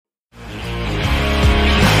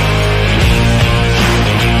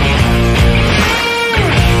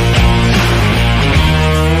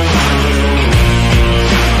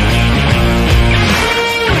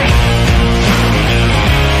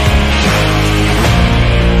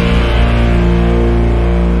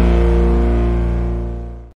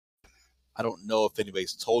if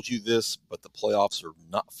anybody's told you this, but the playoffs are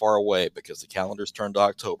not far away because the calendar's turned to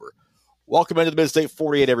October. Welcome into the Mid-State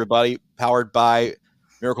 48, everybody. Powered by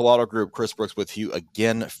Miracle Auto Group. Chris Brooks with you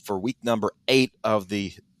again for week number 8 of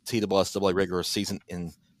the TSSAA regular season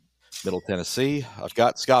in Middle Tennessee. I've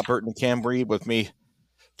got Scott Burton and Cam Breed with me.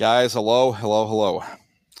 Guys, hello.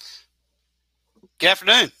 Good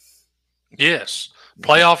afternoon. Yes.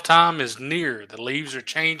 Playoff time is near. The leaves are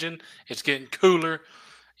changing. It's getting cooler.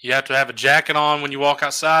 You have to have a jacket on when you walk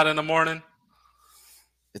outside in the morning.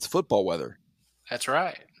 It's football weather. That's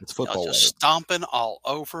right. It's football weather. Stomping all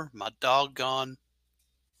over my doggone.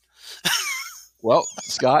 Well,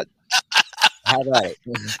 Scott, how about it?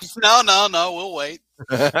 No. We'll wait.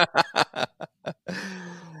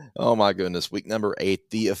 Oh, my goodness. Week number 8,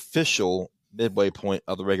 the official midway point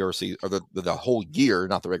of the regular season, or the whole year,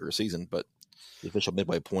 not the regular season, but the official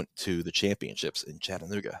midway point to the championships in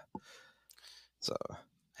Chattanooga. So,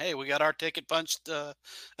 hey, we got our ticket punched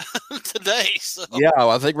today. So. Yeah,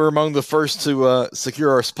 I think we're among the first to secure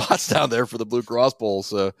our spots down there for the Blue Cross Bowl.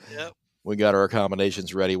 So, yep. We got our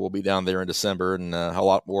accommodations ready. We'll be down there in December, and a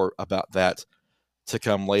lot more about that to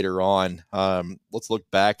come later on. Let's look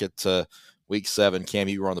back at Week 7. Cam,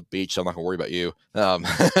 you were on the beach. So I'm not going to worry about you.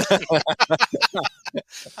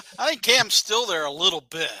 I think Cam's still there a little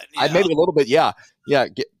bit. Maybe a little bit, yeah. Yeah,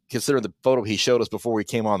 considering the photo he showed us before we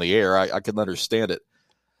came on the air, I couldn't understand it.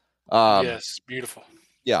 Yes, beautiful.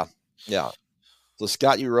 Yeah. So,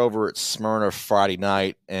 Scott, you were over at Smyrna Friday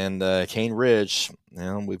night, and Cane Ridge,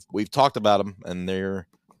 we've talked about them, and they're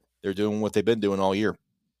doing what they've been doing all year.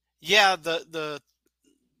 Yeah,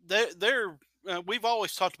 they're we've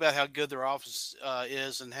always talked about how good their offense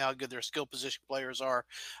is and how good their skill position players are,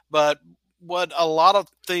 but what a lot of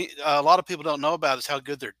people don't know about is how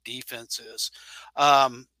good their defense is.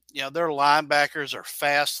 Their linebackers are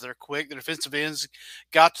fast, they're quick. The defensive ends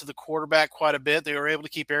got to the quarterback quite a bit. They were able to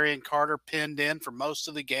keep Arian Carter pinned in for most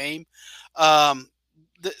of the game.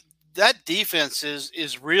 That defense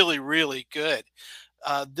is really, really good.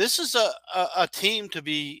 This is a team to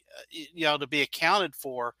be accounted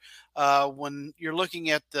for when you're looking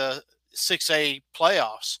at the 6A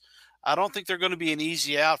playoffs. I don't think they're going to be an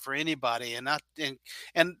easy out for anybody. And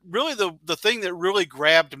really the thing that really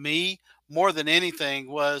grabbed me more than anything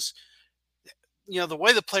was, the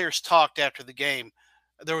way the players talked after the game.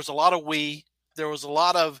 There was a lot of there was a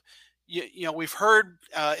lot of, we've heard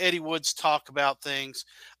Eddie Woods talk about things.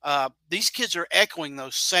 These kids are echoing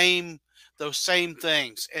those same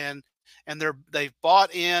things, and they've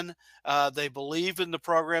bought in. They believe in the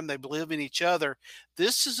program. They believe in each other.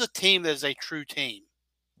 This is a team that is a true team.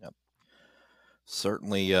 Yep.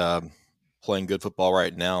 Certainly playing good football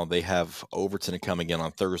right now. They have Overton coming in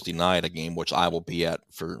on Thursday night, a game which I will be at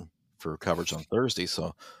for coverage on Thursday.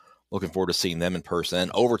 So looking forward to seeing them in person,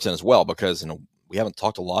 and Overton as well, because we haven't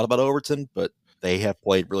talked a lot about Overton, but they have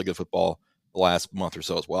played really good football the last month or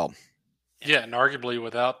so as well. Yeah, and arguably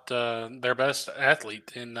without their best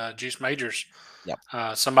athlete in Juice Majors.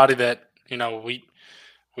 Yep. Somebody that,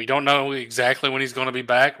 we don't know exactly when he's going to be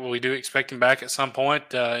back, but we do expect him back at some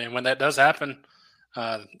point. And when that does happen,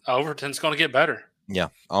 Overton's going to get better. Yeah,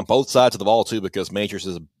 on both sides of the ball, too, because Majors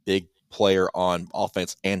is a big player on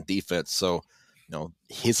offense and defense. So,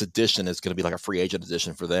 his addition is going to be like a free agent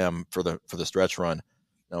addition for them for the stretch run.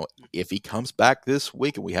 If he comes back this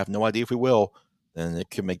week, and we have no idea if he will, then it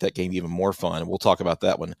could make that game even more fun. We'll talk about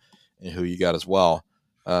that one and who you got as well.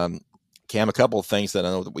 Cam, a couple of things that I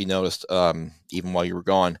know that we noticed even while you were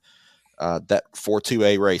gone. That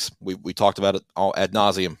 4-2A race, we talked about it all ad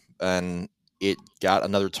nauseum, and it got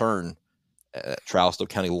another turn. Charleston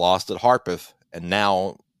County lost at Harpeth, and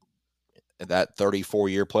now that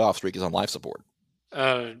 34-year playoff streak is on life support.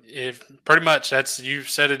 If pretty much you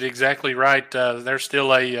said it exactly right. There's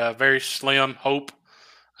still a very slim hope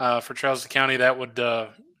for Charleston County that would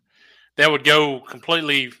go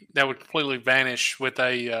completely. That would completely vanish with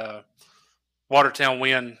a Watertown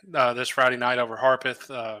win this Friday night over Harpeth.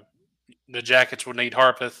 The Jackets would need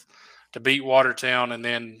Harpeth to beat Watertown, and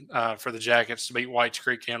then for the Jackets to beat Whites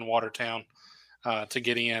Creek and Watertown to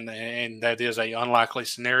get in. And that is a unlikely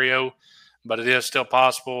scenario, but it is still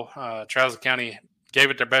possible. Charleston County gave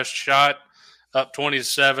it their best shot, up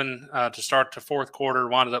 20-7 to start the fourth quarter,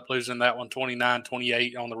 wound up losing that one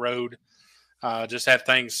 29-28 on the road. Just had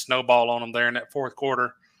things snowball on them there in that fourth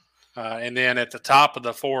quarter. And then at the top of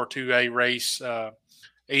the 4-2A race,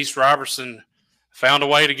 East Robertson found a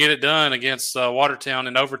way to get it done against Watertown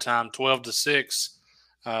in overtime, 12-6,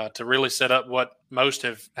 to really set up what most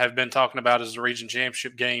have been talking about as the region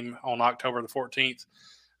championship game on October the 14th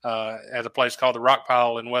at a place called the Rock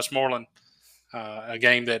Pile in Westmoreland, a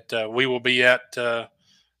game that we will be at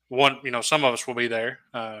some of us will be there.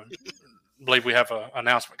 Believe we have an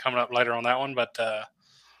announcement coming up later on that one, but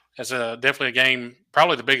it's definitely a game,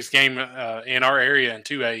 probably the biggest game in our area in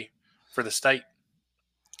 2A for the state.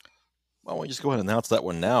 Well, we just go ahead and announce that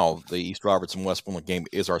one now. The East Robertson Westmoreland game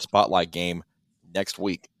is our spotlight game next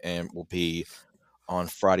week, and will be on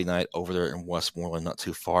Friday night over there in Westmoreland, not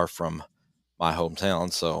too far from my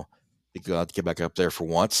hometown. So be glad to get back up there for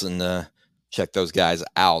once and check those guys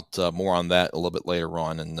out. More on that a little bit later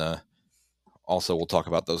on, and also we'll talk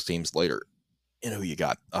about those teams later and who you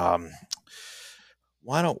got.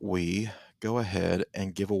 Why don't we go ahead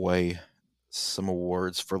and give away some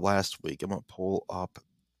awards for last week? I'm going to pull up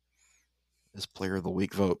this Player of the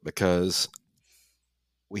Week vote because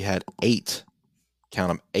we had 8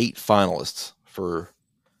 finalists for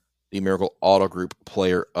the Miracle Auto Group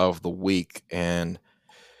Player of the Week, and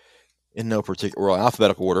in no particular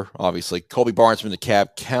alphabetical order, obviously. Colby Barnes from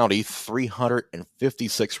DeKalb County,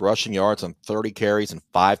 356 rushing yards on 30 carries and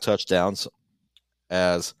 5 touchdowns,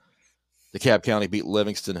 as DeKalb County beat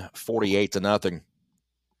Livingston 48-0.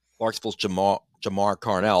 Clarksville's Jamar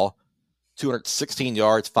Carnell, 216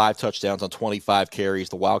 yards, 5 touchdowns on 25 carries.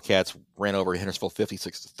 The Wildcats ran over Hendersonville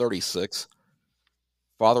 56-36.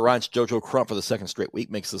 Father Ryan's JoJo Crump for the second straight week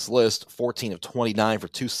makes this list, 14 of 29 for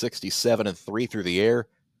 267 and 3 through the air.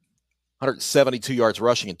 172 yards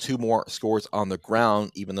rushing and 2 more scores on the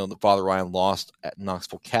ground, even though the Father Ryan lost at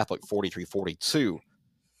Knoxville Catholic 43-42.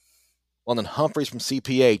 London Humphreys from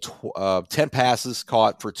CPA, 10 passes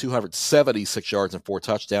caught for 276 yards and 4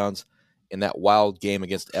 touchdowns. In that wild game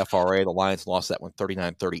against FRA, the Lions lost that one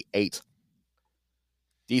 39-38.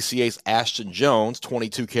 DCA's Ashton Jones,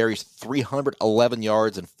 22 carries, 311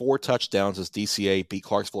 yards, and 4 touchdowns as DCA beat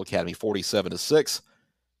Clarksville Academy 47-6.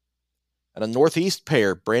 And a Northeast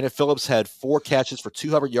pair, Brandon Phillips had 4 catches for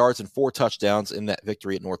 200 yards and 4 touchdowns in that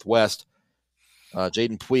victory at Northwest.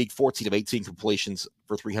 Jaden Puig, 14 of 18 completions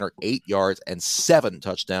for 308 yards and 7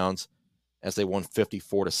 touchdowns as they won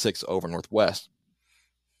 54-6 over Northwest.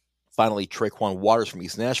 Finally, Traquan Waters from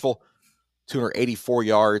East Nashville, 284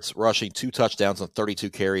 yards, rushing 2 touchdowns on 32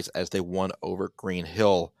 carries as they won over Green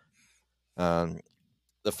Hill. The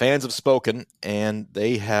fans have spoken, and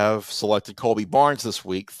they have selected Colby Barnes this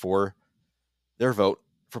week for their vote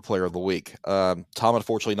for Player of the Week. Tom,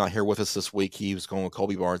 unfortunately, not here with us this week. He was going with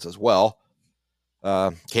Colby Barnes as well.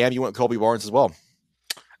 Cam, you went with Colby Barnes as well.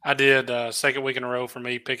 I did. Second week in a row for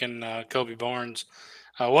me picking Colby Barnes.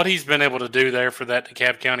 What he's been able to do there for that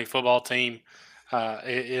DeKalb County football team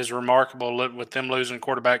is remarkable. With them losing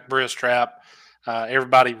quarterback Briss Trapp,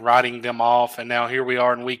 everybody writing them off, and now here we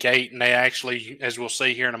are in week 8, and they actually, as we'll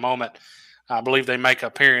see here in a moment, I believe they make an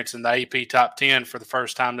appearance in the AP top 10 for the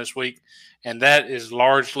first time this week, and that is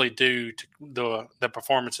largely due to the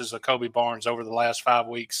performances of Colby Barnes over the last 5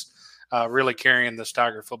 weeks, really carrying this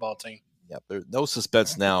Tiger football team. Yeah, there's no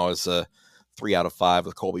suspense now as 3 out of 5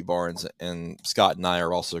 with Colby Barnes, and Scott and I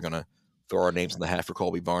are also going to throw our names in the hat for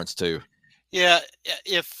Colby Barnes too. Yeah,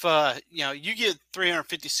 if you get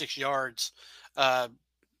 356 yards,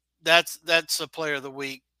 that's a Player of the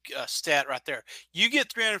Week stat right there. You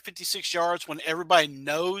get 356 yards when everybody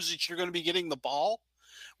knows that you're going to be getting the ball.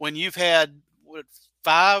 When you've had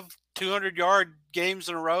 5 200-yard games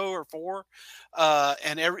in a row or 4,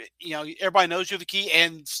 and everybody knows you're the key,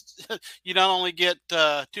 and you not only get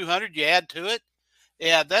 200, you add to it.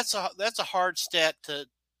 Yeah, that's a hard stat to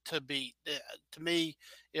beat. To me,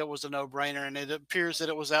 it was a no-brainer, and it appears that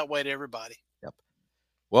it was outweighed everybody. Yep.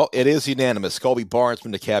 Well, it is unanimous. Colby Barnes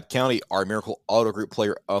from DeKalb County, our Miracle Auto Group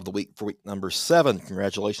Player of the Week for week number 7.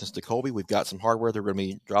 Congratulations to Colby. We've got some hardware they're going to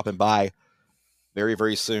be dropping by very,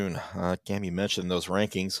 very soon. Cam, you mentioned those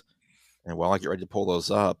rankings, and while I get ready to pull those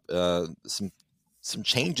up, some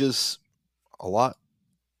changes, a lot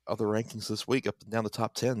of the rankings this week up and down the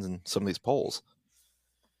top 10s in some of these polls.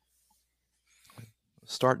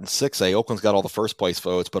 Starting 6A, Oakland's got all the first place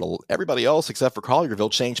votes, but everybody else except for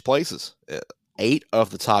Collierville changed places. 8 of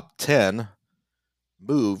the top 10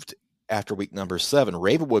 moved after week number 7.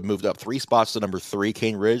 Ravenwood moved up 3 spots to number 3.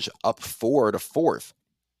 Cane Ridge up 4 to 4th.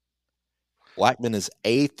 Blackman is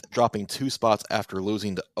 8th, dropping 2 spots after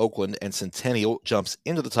losing to Oakland, and Centennial jumps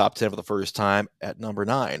into the top 10 for the first time at number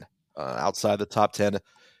 9. Outside the top 10,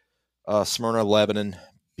 Smyrna, Lebanon,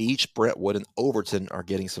 Beach, Brentwood, and Overton are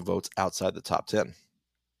getting some votes outside the top 10.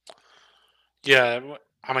 Yeah,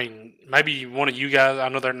 I mean, maybe one of you guys, I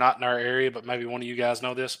know they're not in our area, but maybe one of you guys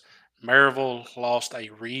know this. Maryville lost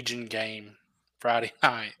a region game Friday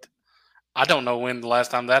night. I don't know when the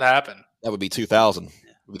last time that happened. That would be 2000. It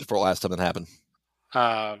would be the last time that happened.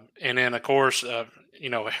 And then, of course,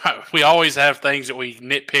 we always have things that we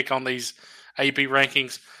nitpick on these AP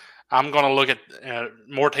rankings. I'm going to look at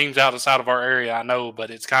more teams outside of our area, I know, but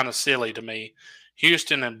it's kind of silly to me.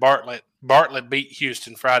 Houston and Bartlett. Bartlett beat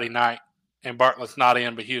Houston Friday night, and Bartlett's not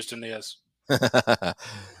in, but Houston is.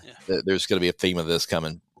 There's going to be a theme of this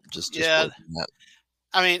coming. Just yeah.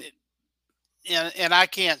 I mean, and I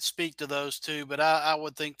can't speak to those two, but I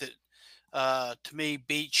would think that to me,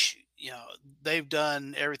 Beach, they've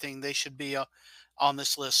done everything they should be on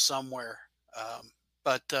this list somewhere.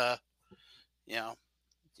 But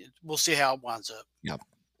we'll see how it winds up.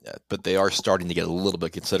 Yeah, but they are starting to get a little bit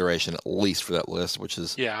of consideration, at least for that list, which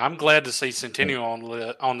is. Yeah, I'm glad to see Centennial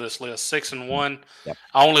on this list. 6-1. Yep.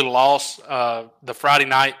 Only loss the Friday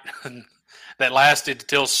night that lasted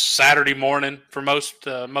till Saturday morning for most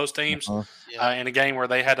teams in a game where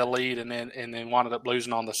they had to lead and then wound up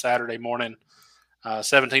losing on the Saturday morning,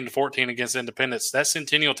 17-14 against Independence. That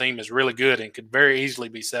Centennial team is really good and could very easily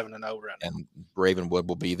be 7-0 right now. And Ravenwood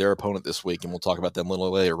will be their opponent this week, and we'll talk about them a little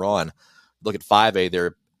later on. Look at 5A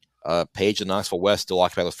there. Page and Knoxville West still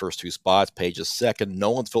occupy those first two spots. Page is second.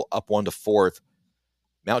 Nolensville up 1 to 4th.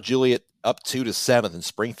 Mount Juliet up 2 to 7th, and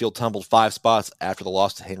Springfield tumbled 5 spots after the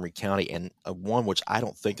loss to Henry County, and one which I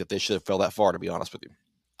don't think that they should have fell that far, to be honest with you.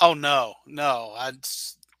 Oh no,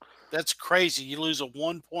 that's crazy. You lose a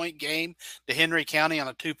 1-point game to Henry County on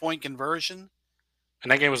a 2-point conversion,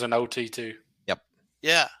 and that game was an OT too. Yep.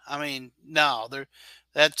 Yeah, I mean, no,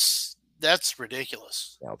 that's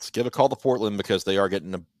ridiculous. Yeah, let's give a call to Portland because they are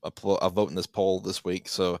getting a vote in this poll this week.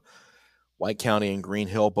 So White County and Green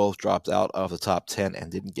Hill both dropped out of the top 10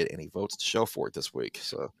 and didn't get any votes to show for it this week.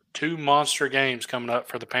 So 2 monster games coming up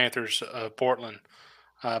for the Panthers of Portland.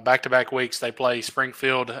 Back-to-back weeks, they play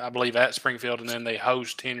Springfield, I believe, at Springfield, and then they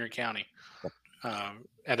host Henry County.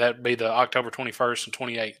 And that'd be the October 21st and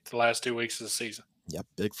 28th, the last 2 weeks of the season. Yep,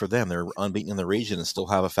 big for them. They're unbeaten in the region and still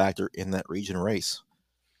have a factor in that region race.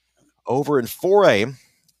 Over in 4A,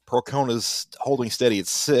 Procona's holding steady at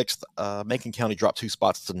 6th. Macon County dropped 2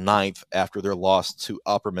 spots to 9th after their loss to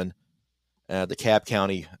Upperman. DeKalb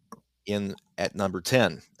County in at number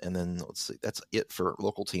 10. And then let's see, that's it for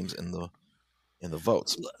local teams in the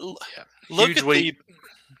votes. Look at the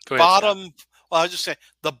bottom. Well, I was just saying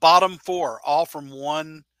the bottom 4, all from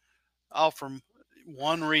one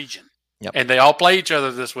region. Yep. And they all play each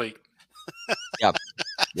other this week.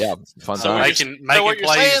 Yeah, fun so time. Macon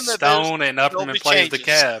plays Stone and Upperman plays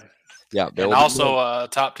DeKalb. Yeah, and also a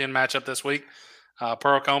top 10 matchup this week.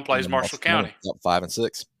 Pearl-Cohn plays Marshall County. Yep, 5 and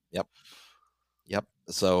 6. Yep.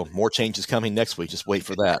 So more changes coming next week. Just wait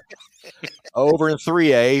for that. Over in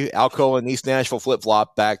 3A, Alcoa and East Nashville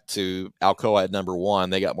flip-flop back to Alcoa at number 1.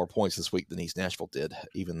 They got more points this week than East Nashville did,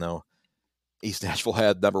 even though East Nashville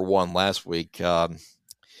had number 1 last week.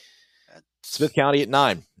 Smith County at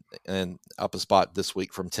 9 and up a spot this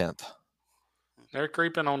week from 10th. They're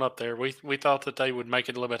creeping on up there. We thought that they would make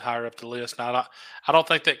it a little bit higher up the list. Now, I don't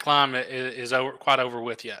think that climb is quite over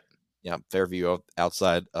with yet. Yeah, Fairview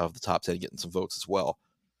outside of the top 10 getting some votes as well.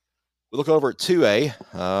 We look over at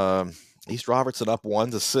 2A. East Robertson up 1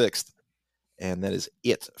 to 6th, and that is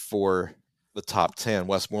it for the top 10.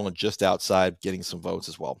 Westmoreland just outside getting some votes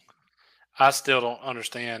as well. I still don't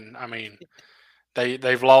understand. I mean,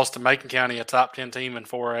 they've lost to Macon County, a top 10 team in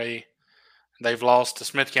 4A. They've lost to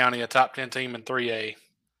Smith County, a top 10 team in 3A.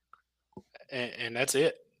 And that's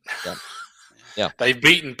it. Yeah. They've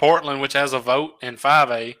beaten Portland, which has a vote, in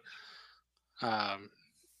 5A.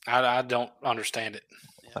 I don't understand it.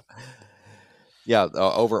 Yeah,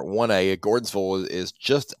 over at 1A, Gordonsville is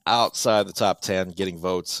just outside the top 10 getting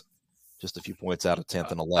votes, just a few points out of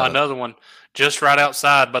 10th and 11th. Another one just right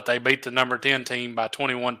outside, but they beat the number 10 team by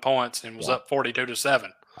 21 points and was up 42-7.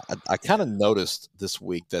 I kind of noticed this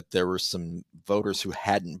week that there were some voters who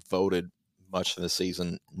hadn't voted much in the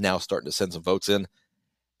season now starting to send some votes in,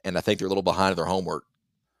 and I think they're a little behind their homework,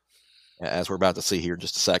 as we're about to see here in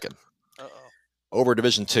just a second. Over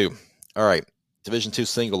Division 2. All right, Division 2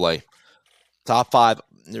 single A. Top 5,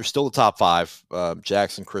 there's still the top 5.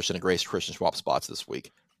 Jackson Christian and Grace Christian swap spots this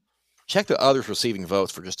week. Check the others receiving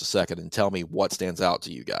votes for just a second and tell me what stands out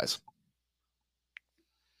to you guys.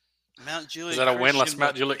 Mount Juliet. Is that a winless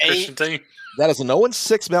Mount Juliet Christian team? That is an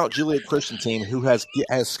 0-6 Mount Juliet Christian team who has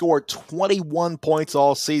scored 21 points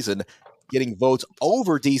all season, getting votes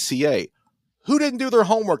over DCA. Who didn't do their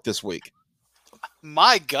homework this week?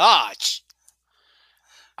 My gosh.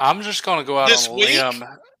 I'm just going to go out on a limb.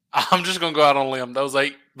 I'm just going to go out on a limb. Those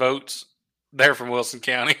 8 votes, they're from Wilson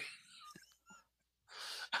County.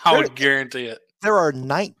 I would guarantee it. There are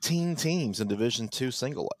 19 teams in Division 2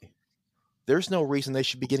 single A. There's no reason they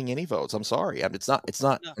should be getting any votes. I'm sorry. I mean, it's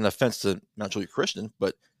not an offense to Mount Juliet Christian,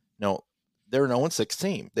 but no, they're an 0-6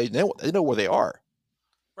 team. They know where they are.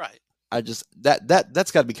 Right. I just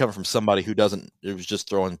that's got to be coming from somebody who doesn't. It was just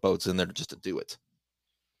throwing votes in there just to do it.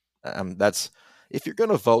 That's if you're going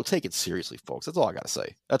to vote, take it seriously, folks. That's all I got to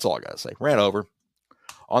say. That's all I got to say. Ran over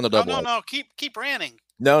on the double. No. Keep ranting.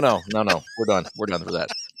 No. We're done. We're done for that.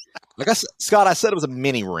 Like I said, Scott, I said it was a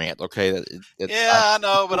mini rant. Okay. I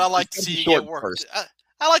know, but I like to see you get worked.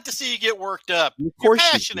 I like to see you get worked up. Of course,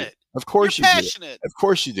 you're passionate. Of course, you're passionate. Of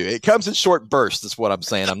course you do. It comes in short bursts. Is what I'm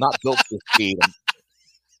saying. I'm not built for speed.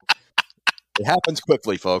 It happens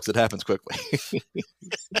quickly, folks. It happens quickly.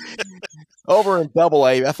 Over in Double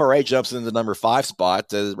A, FRA jumps into the number 5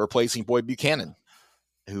 spot, replacing Boyd Buchanan,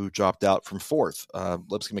 who dropped out from 4th.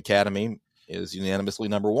 Lipscomb Academy is unanimously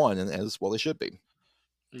number 1, and as well they should be.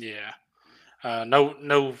 Yeah.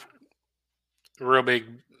 No real big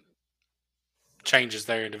changes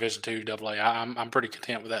there in Division II AA. I'm pretty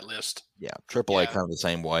content with that list. Yeah, AAA kind of the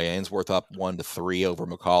same way. Ainsworth up 1-3 over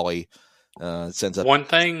McCallie. Sends up one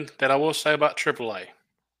thing that I will say about AAA,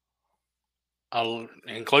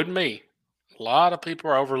 including me, a lot of people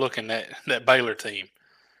are overlooking that Baylor team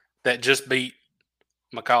that just beat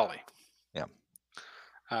McCallie. Yeah,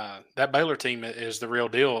 that Baylor team is the real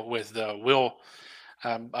deal. With Will,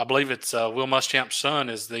 I believe it's Will Muschamp's son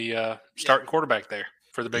is the starting quarterback there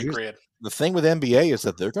for the Big Red. The thing with NBA is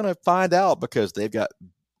that they're going to find out because they've got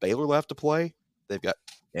Baylor left to play, they've got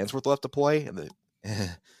Ainsworth left to play, and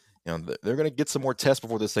they're going to get some more tests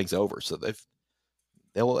before this thing's over. So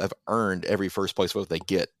they'll have earned every first place vote they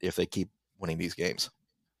get if they keep winning these games.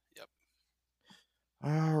 Yep.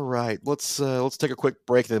 All right, let's take a quick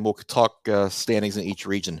break, then we'll talk standings in each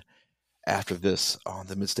region after this on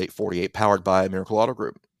the Midstate 48, powered by Miracle Auto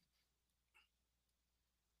Group.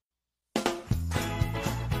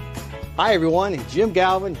 Hi everyone, Jim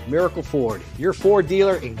Galvin, Miracle Ford, your Ford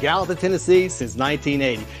dealer in Gallatin, Tennessee since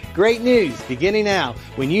 1980. Great news, beginning now.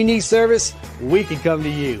 When you need service, we can come to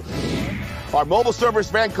you. Our mobile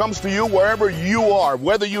service van comes to you wherever you are,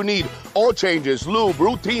 whether you need oil changes, lube,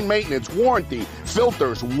 routine maintenance, warranty,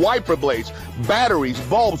 filters, wiper blades, batteries,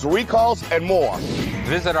 bulbs, recalls, and more.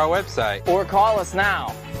 Visit our website or call us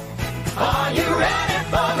now. Are you ready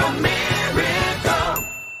for a miracle?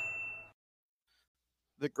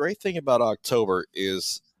 The great thing about October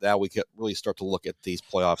is that we can really start to look at these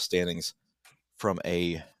playoff standings from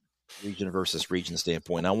a region versus region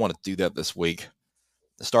standpoint. I want to do that this week.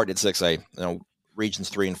 Starting at 6A, regions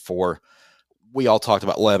 3 and 4. We all talked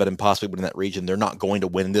about Lebanon possibly winning that region. They're not going to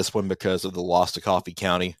win this one because of the loss to Coffee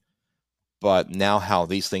County. But now how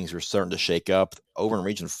these things are starting to shake up over in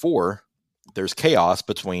region 4, there's chaos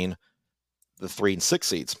between the 3 and 6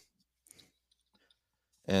 seeds.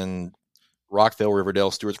 And Rockville,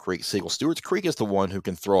 Riverdale, Stewart's Creek, Siegel. Stewart's Creek is the one who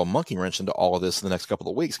can throw a monkey wrench into all of this in the next couple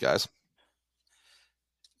of weeks, guys.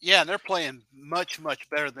 Yeah, and they're playing much, much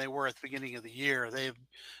better than they were at the beginning of the year. They've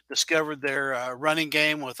discovered their running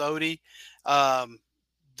game with Odie. I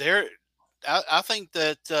think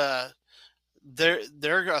that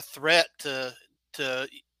they're a threat to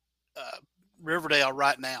Riverdale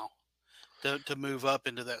right now to move up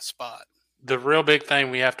into that spot. The real big thing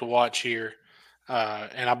we have to watch here,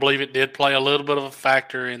 and I believe it did play a little bit of a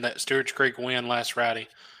factor in that Stewart's Creek win last Friday.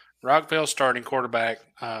 Rockville's starting quarterback,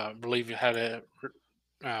 I believe he had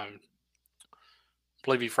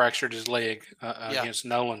believe he fractured his leg against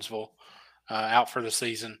Nolensville, out for the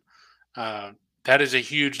season. That is a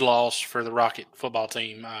huge loss for the Rocket football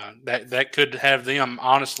team. That could have them,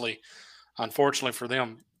 honestly, unfortunately for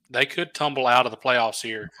them, they could tumble out of the playoffs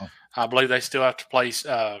here. I believe they still have to play.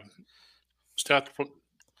 They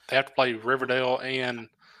have to play Riverdale and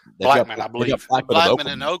Blackman, I believe. Blackman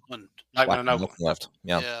and Oakland. Blackman and Oakland left.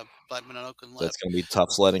 Yeah, Blackman and Oakland left. So it's going to be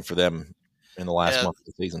tough sledding for them in the last month of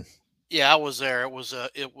the season. Yeah, I was there. It was a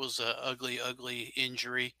ugly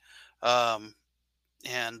injury, and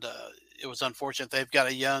it was unfortunate. They've got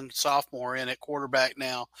a young sophomore in at quarterback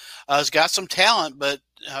now. He's got some talent, but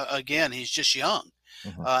again, he's just young.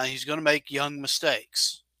 Mm-hmm. He's going to make young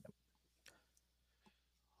mistakes.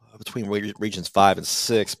 Between regions 5 and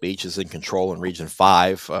 6, Beach is in control in region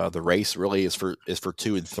 5. The race really is for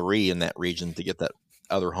 2 and 3 in that region to get that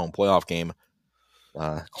other home playoff game.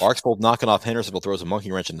 Clarksville knocking off Hendersonville throws a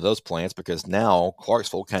monkey wrench into those plans because now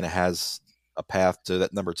Clarksville kind of has a path to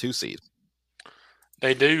that number 2 seed.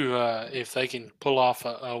 They do if they can pull off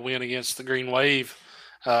a win against the Green Wave,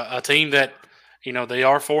 a team that they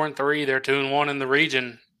are 4 and 3. They're 2 and 1 in the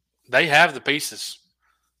region. They have the pieces.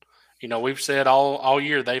 We've said all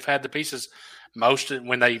year they've had the pieces.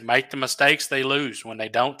 When they make the mistakes, they lose. When they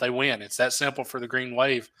don't, they win. It's that simple for the Green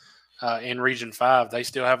Wave in Region 5. They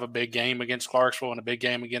still have a big game against Clarksville and a big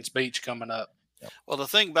game against Beach coming up. Well, the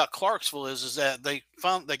thing about Clarksville is that they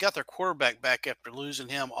got their quarterback back after losing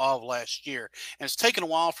him all of last year, and it's taken a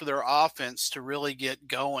while for their offense to really get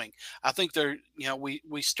going. I think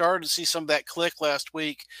we started to see some of that click last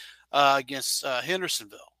week against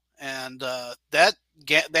Hendersonville, and that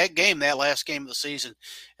last game of the season,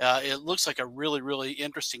 it looks like a really, really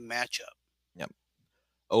interesting matchup. Yep.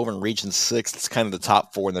 Over in Region 6, it's kind of the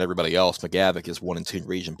top four than everybody else. McGavock is 1-2 in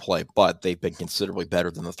region play, but they've been considerably better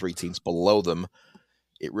than the three teams below them.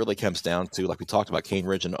 It really comes down to, like we talked about, Cane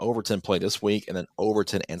Ridge and Overton play this week, and then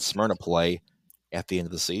Overton and Smyrna play at the end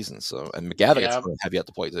of the season. So, and McGavock have yet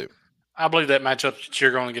to play too. I believe that matchup that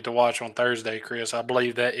you're going to get to watch on Thursday, Chris, I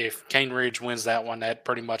believe that if Cane Ridge wins that one, that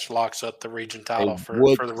pretty much locks up the region title for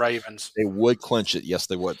the Ravens. They would clinch it. Yes,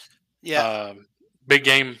 they would. Yeah. Big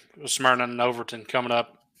game with Smyrna and Overton coming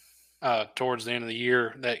up towards the end of the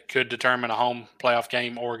year that could determine a home playoff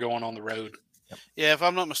game or going on the road. Yeah, if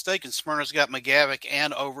I'm not mistaken, Smyrna's got McGavock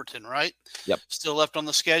and Overton, right? Yep. Still left on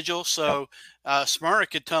the schedule, so Smyrna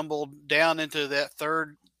could tumble down into that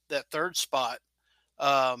third spot,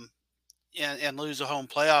 and lose a home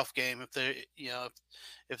playoff game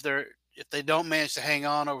if they don't manage to hang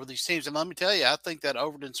on over these teams. And let me tell you, I think that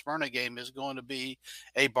Overton Smyrna game is going to be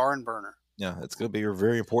a barn burner. Yeah, it's going to be a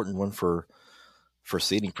very important one for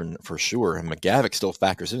seeding for sure. And McGavock still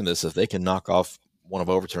factors into this. If they can knock off one of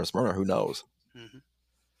Overton or Smyrna, who knows?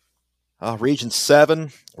 Mm-hmm. Region 7,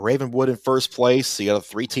 Ravenwood in first place. You got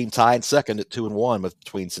a 3-team tie in second at 2-1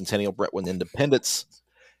 between Centennial, Brentwood, and Independence.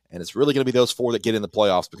 And it's really going to be those four that get in the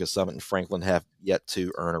playoffs because Summit and Franklin have yet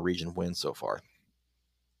to earn a region win so far.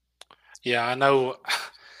 Yeah, I know.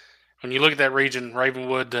 When you look at that region,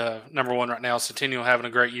 Ravenwood, number one right now, Centennial having a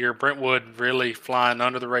great year. Brentwood really flying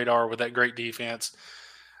under the radar with that great defense.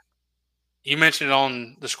 You mentioned it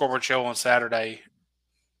on the Scoreboard Show on Saturday.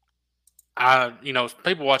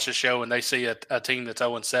 People watch the show and they see a team that's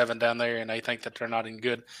 0-7 down there and they think that they're not any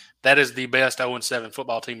good. That is the best 0-7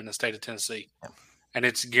 football team in the state of Tennessee. Yeah.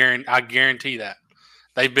 And I guarantee that.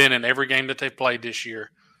 They've been in every game that they've played this year.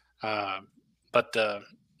 But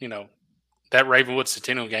that Ravenwood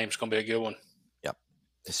Centennial game is going to be a good one. Yep,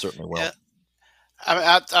 it certainly will. Yeah.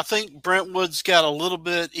 I think Brentwood's got a little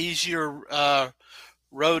bit easier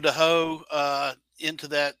road to hoe into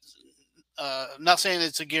that. I'm not saying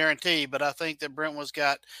it's a guarantee, but I think that Brentwood's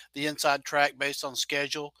got the inside track based on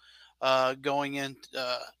schedule going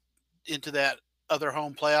into that other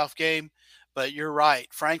home playoff game. But you're right.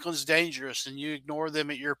 Franklin's dangerous, and you ignore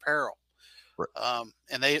them at your peril.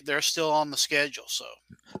 And they're still on the schedule. So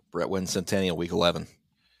Brentwood Centennial week 11.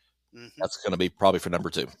 Mm-hmm. That's going to be probably for number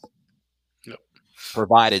 2. Yep.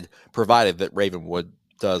 Provided that Ravenwood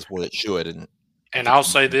does what it should. And I'll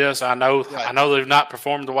say this: I know they've not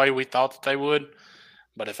performed the way we thought that they would,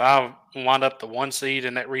 but if I wind up the 1 seed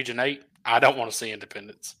in that Region 8, I don't want to see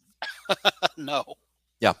Independence. No.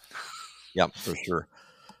 Yeah, for sure.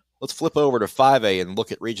 Let's flip over to 5A and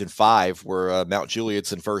look at Region 5, where Mount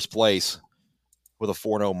Juliet's in first place with a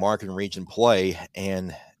 4-0 mark in region play,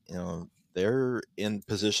 and they're in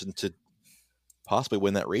position to possibly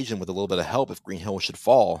win that region with a little bit of help if Green Hill should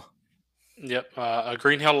fall. Yep, a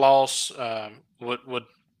Green Hill loss would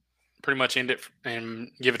pretty much end it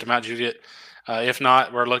and give it to Mount Juliet. If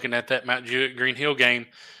not, we're looking at that Mount Juliet Green Hill game,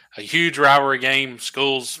 a huge rivalry game.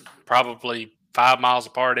 Schools probably 5 miles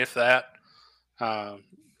apart, if that,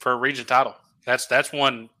 for a region title. That's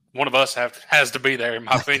one of us has to be there, in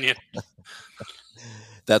my opinion.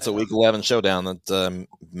 That's a week 11 showdown that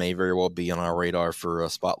may very well be on our radar for a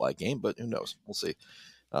spotlight game, but who knows? We'll see.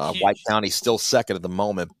 White County still second at the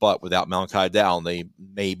moment, but without Malachi Down, they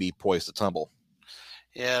may be poised to tumble.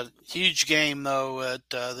 Yeah, huge game though at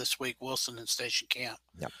this week, Wilson and Station Camp.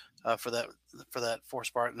 Yep. For that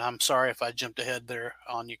fourth part. And I'm sorry if I jumped ahead there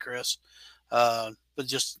on you, Chris. But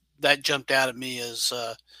just that jumped out at me as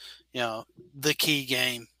the key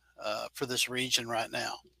game for this region right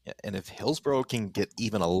now. Yeah, and if Hillsborough can get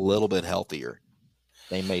even a little bit healthier,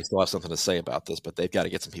 they may still have something to say about this, but they've got to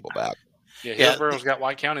get some people back. Yeah, Hillsborough's got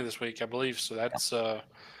White County this week, I believe. So that's a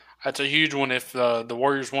huge one if the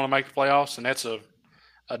Warriors want to make the playoffs, and that's a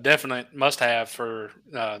definite must-have for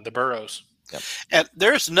the Burros. Yep. And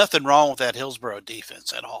there's nothing wrong with that Hillsborough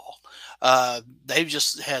defense at all. They've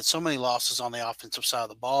just had so many losses on the offensive side of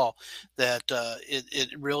the ball that it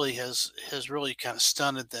really has really kind of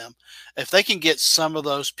stunted them. If they can get some of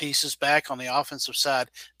those pieces back on the offensive side,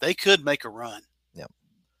 they could make a run. Yep.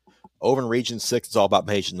 Over in Region 6, it's all about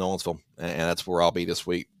Page and Nolensville, and that's where I'll be this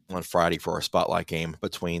week on Friday for our spotlight game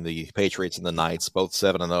between the Patriots and the Knights, both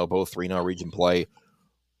 7-0, both 3-0 region play.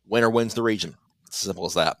 Winner wins the region. It's as simple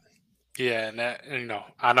as that. Yeah, and that,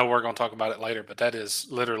 I know we're going to talk about it later, but that is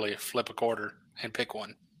literally a flip a quarter. and pick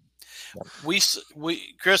one. We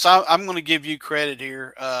Chris, I'm going to give you credit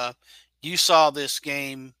here. You saw this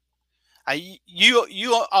game. You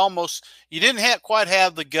didn't quite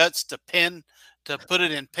have the guts to put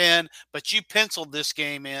it in pen, but you penciled this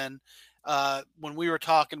game in when we were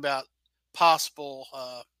talking about possible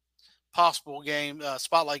game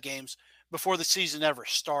spotlight games before the season ever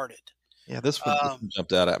started. Yeah, this one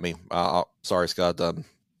jumped out at me. Sorry, Scott.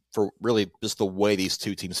 For really just the way these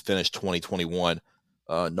two teams finished 2021,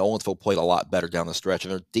 Nolensville played a lot better down the stretch,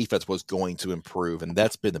 and their defense was going to improve, and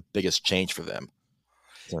that's been the biggest change for them.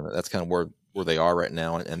 So that's kind of where they are right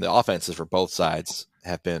now, and the offenses for both sides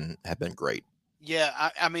have been great. Yeah,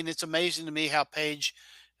 I mean, it's amazing to me how Page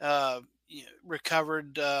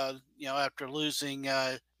recovered, after losing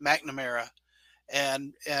McNamara,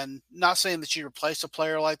 and not saying that you replace a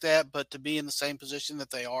player like that, but to be in the same position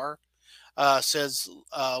that they are says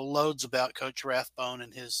loads about Coach Rathbone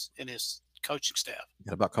and his coaching staff.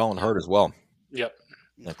 And about Colin Hurd as well. Yep.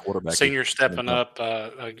 That quarterback. Senior stepping up,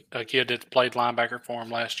 a kid that played linebacker for him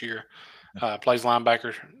last year, plays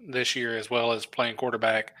linebacker this year as well as playing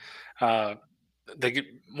quarterback. One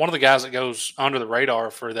of the guys that goes under the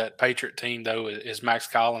radar for that Patriot team, though, is Max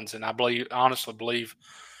Collins, and I honestly believe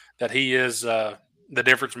that he is the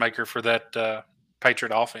difference maker for that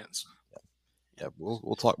Patriot offense. Yeah,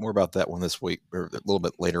 we'll talk more about that one this week, or a little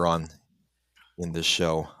bit later on in this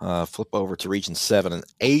show. Flip over to Region 7 and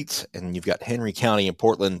 8, and you've got Henry County and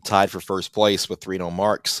Portland tied for first place with 3-0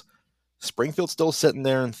 marks. Springfield's still sitting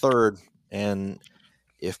there in third, and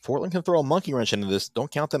if Portland can throw a monkey wrench into this,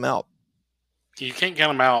 don't count them out. You can't count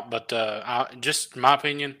them out, but just my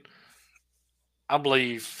opinion, I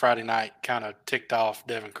believe Friday night kind of ticked off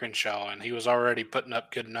Devin Crenshaw, and he was already putting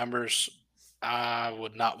up good numbers. I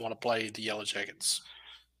would not want to play the Yellow Jackets.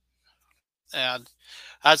 And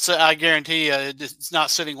I guarantee you, it's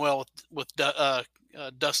not sitting well with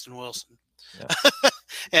Dustin Wilson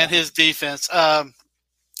and his defense.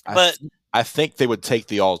 But I think they would take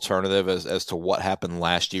the alternative as to what happened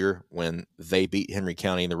last year when they beat Henry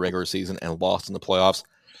County in the regular season and lost in the playoffs.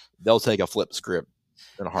 They'll take a flip script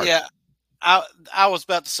in a heartbeat. Yeah, I was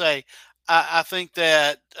about to say, I think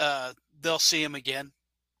that they'll see him again,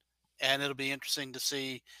 and it'll be interesting to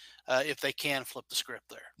see if they can flip the script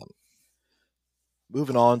there.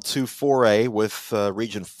 Moving on to 4A with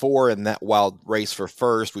Region 4 and that wild race for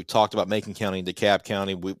first. We've talked about Macon County and DeKalb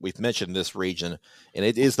County. We've mentioned this region, and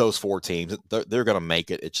it is those four teams. They're going to make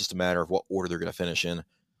it. It's just a matter of what order they're going to finish in.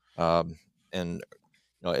 And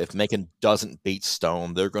if Macon doesn't beat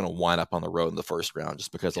Stone, they're going to wind up on the road in the first round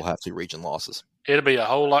just because they'll have 2 region losses. It'll be a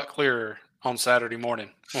whole lot clearer on Saturday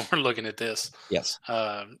morning when we're looking at this. Yes.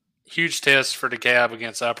 Huge test for DeKalb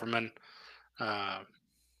against Upperman.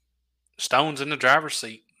 Stone's in the driver's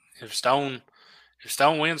seat. If Stone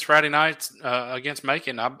wins Friday night against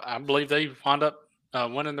Macon, I believe they wind up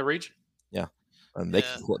winning the region. Yeah, and they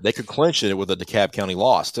could clinch it with a DeKalb County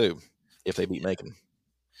loss too if they beat Macon.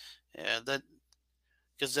 Yeah,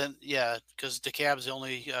 because DeKalb's the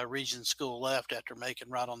only region school left after Macon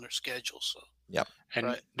right on their schedule. So yep,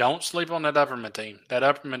 and don't sleep on that Upperman team. That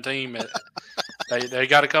Upperman team, they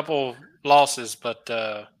got a couple losses, but.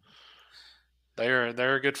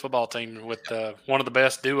 They're a good football team with one of the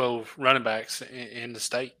best duo running backs in the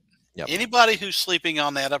state. Yep. Anybody who's sleeping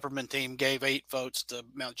on that Upperman team gave 8 votes to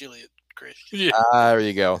Mount Juliet Christian. Yeah. There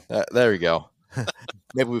you go. There you go.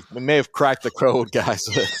 Maybe we may have cracked the code, guys.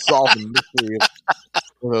 Solved the mystery of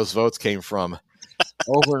where those votes came from.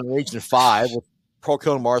 Over in Region 5 with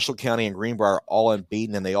Procone, Marshall County, and Greenbrier all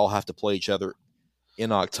unbeaten, and they all have to play each other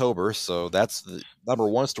in October. So that's the number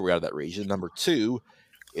 1 story out of that region. Number 2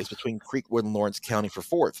 is between Creekwood and Lawrence County for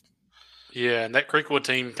 4th. Yeah, and that Creekwood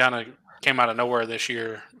team kind of came out of nowhere this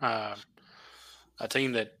year. A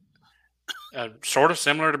team that sort of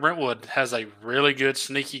similar to Brentwood has a really good,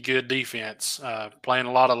 sneaky good defense, playing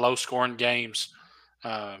a lot of low-scoring games.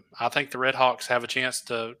 I think the Red Hawks have a chance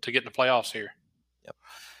to get in the playoffs here. Yep.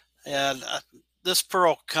 And this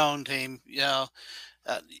Pearl Cone team, they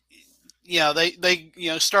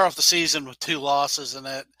start off the season with 2 losses and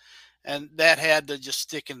that had to just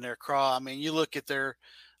stick in their craw. I mean, you look at their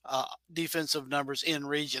defensive numbers in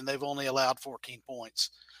region, they've only allowed 14 points.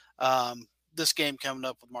 This game coming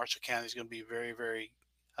up with Marshall County is going to be very, very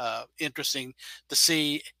interesting to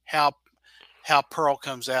see how Pearl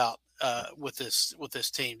comes out with this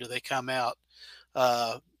team. Do they come out,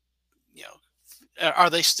 do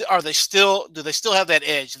they still have that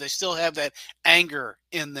edge? Do they still have that anger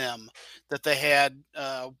in them that they had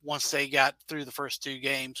once they got through the first 2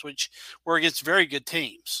 games, which were against very good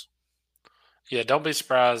teams? Yeah, don't be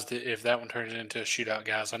surprised if that one turns into a shootout,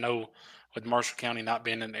 guys. I know with Marshall County not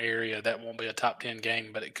being in the area, that won't be a top 10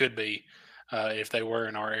 game, but it could be if they were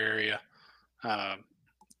in our area.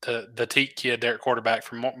 The Teak kid, their quarterback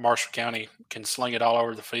from Marshall County, can sling it all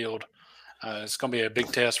over the field. It's going to be a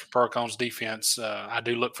big test for Pearl-Cohn's defense. I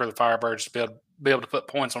do look for the Firebirds to be able to put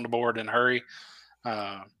points on the board in a hurry.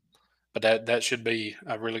 But that should be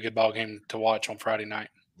a really good ball game to watch on Friday night.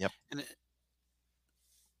 Yep.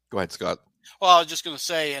 Go ahead, Scott. Well, I was just going to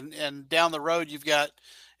say, and down the road, you've got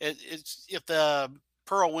it's if the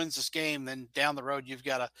Pearl wins this game, then down the road you've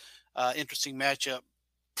got a interesting matchup,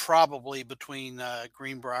 probably between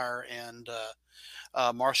Greenbrier and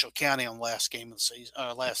Marshall County on the last game of the season,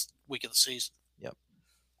 last week of the season. Yep.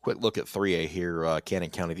 Quick look at 3A here. Cannon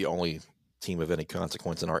County, the only team of any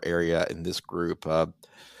consequence in our area in this group,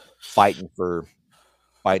 fighting to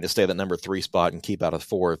stay at that number 3 spot and keep out of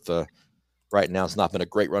 4th. Right now, it's not been a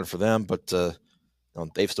great run for them, but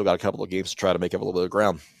they've still got a couple of games to try to make up a little bit of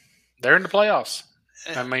ground. They're in the playoffs.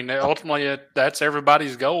 I mean, ultimately, that's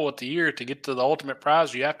everybody's goal at the year to get to the ultimate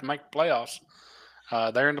prize. You have to make the playoffs.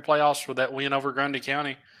 They're in the playoffs with that win over Grundy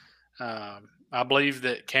County. I believe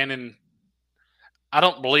that Cannon – I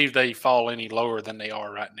don't believe they fall any lower than they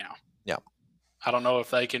are right now. Yeah. I don't know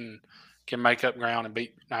if they can make up ground and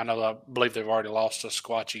beat – I believe they've already lost to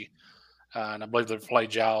Squatchy. And I believe they've played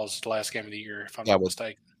Giles the last game of the year, if I'm not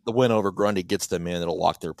mistaken. The win over Grundy gets them in. It'll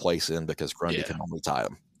lock their place in because Grundy can only tie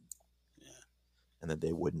them. Yeah. And then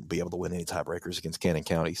they wouldn't be able to win any tiebreakers against Cannon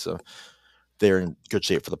County. So they're in good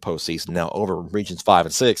shape for the postseason. Now, over regions 5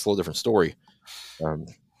 and 6, a little different story.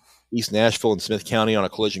 East Nashville and Smith County on a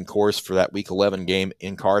collision course for that Week 11 game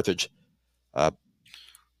in Carthage.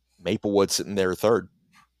 Maplewood sitting there 3rd.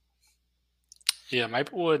 Yeah,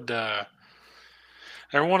 Maplewood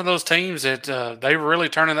they're one of those teams that they were really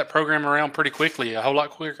turning that program around pretty quickly, a whole lot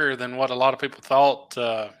quicker than what a lot of people thought.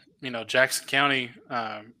 Jackson County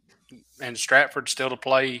and Stratford still to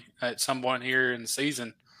play at some point here in the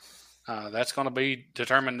season. That's going to be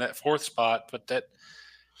determined that 4th spot. But that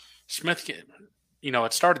Smith, at the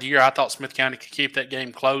start of the year, I thought Smith County could keep that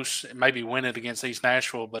game close and maybe win it against East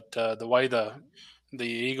Nashville. But the way the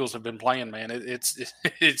Eagles have been playing, man,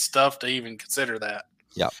 it's tough to even consider that.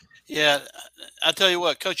 Yeah. Yeah, I tell you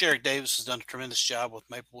what, Coach Eric Davis has done a tremendous job with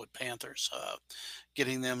Maplewood Panthers,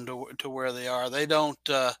 getting them to where they are. They don't,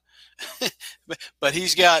 but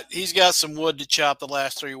he's got some wood to chop the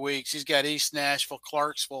last 3 weeks. He's got East Nashville,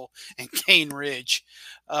 Clarksville, and Cane Ridge.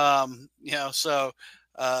 So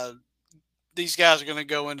these guys are going to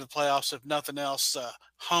go into the playoffs if nothing else,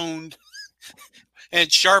 honed and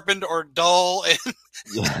sharpened or dull and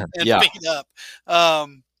beat up.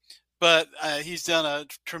 But he's done a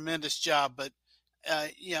tremendous job. But,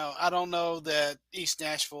 I don't know that East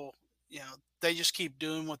Nashville, they just keep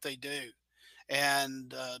doing what they do.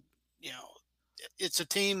 And, it's a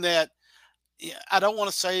team that I don't want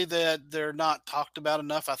to say that they're not talked about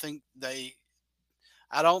enough. I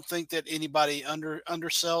don't think that anybody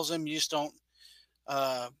undersells them. You just don't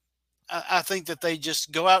I think that they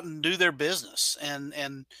just go out and do their business.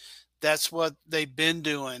 And that's what they've been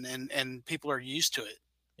doing. And people are used to it.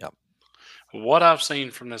 What I've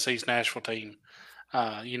seen from this East Nashville team,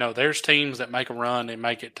 there's teams that make a run and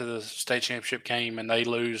make it to the state championship game and they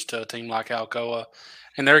lose to a team like Alcoa,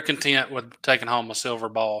 and they're content with taking home a silver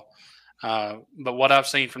ball. But what I've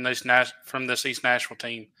seen from this East Nashville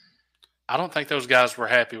team, I don't think those guys were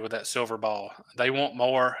happy with that silver ball. They want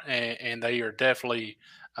more, and they are definitely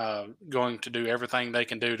going to do everything they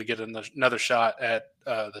can do to get another shot at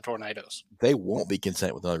the Tornadoes. They won't be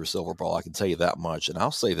content with another silver ball, I can tell you that much. And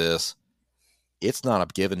I'll say this. It's not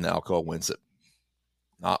a given that Alcoa wins it.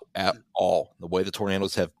 Not at all. The way the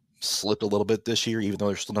Tornadoes have slipped a little bit this year, even though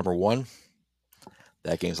they're still number 1,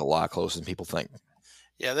 that game's a lot closer than people think.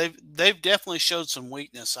 Yeah, they've definitely showed some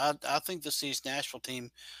weakness. I think this East Nashville team,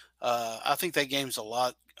 I think that game's a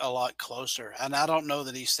lot closer. And I don't know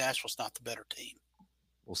that East Nashville's not the better team.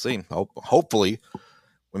 We'll see. Hopefully,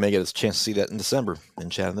 we may get a chance to see that in December in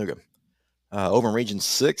Chattanooga. Over in Region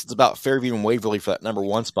 6, it's about Fairview and Waverly for that number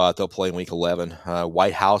 1 spot. They'll play in Week 11.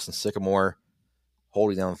 White House and Sycamore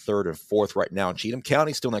holding down 3rd and 4th right now. And Cheatham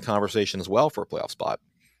County still in that conversation as well for a playoff spot.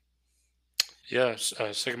 Yes,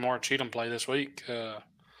 Sycamore and Cheatham play this week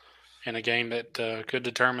in a game that could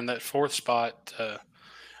determine that 4th spot.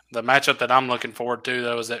 The matchup that I'm looking forward to,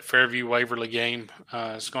 though, is that Fairview-Waverly game.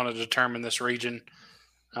 It's going to determine this region.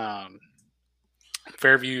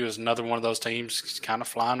 Fairview is another one of those teams kind of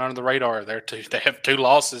flying under the radar. They have 2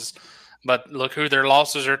 losses, but look who their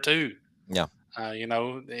losses are to. Yeah.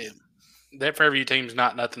 That Fairview team's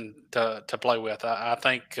not nothing to play with. I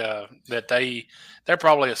think that they're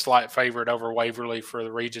probably a slight favorite over Waverly for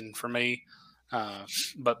the region for me.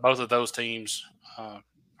 But both of those teams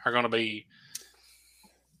are going to be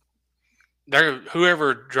there.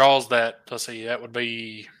 Whoever draws that, let's see, that would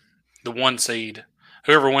be the 1 seed.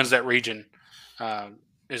 Whoever wins that region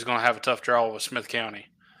is going to have a tough draw with Smith County.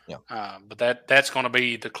 Yeah. But that's going to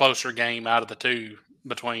be the closer game out of the two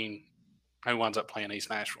between who winds up playing East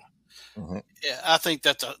Nashville. Mm-hmm. Yeah, I think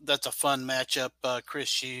that's a fun matchup.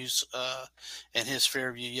 Chris Hughes and his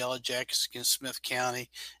Fairview Yellow Jackets against Smith County,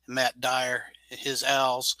 and Matt Dyer, his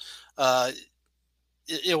Owls.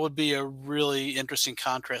 It would be a really interesting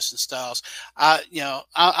contrast in styles.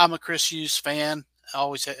 I'm a Chris Hughes fan.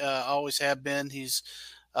 Always have been. He's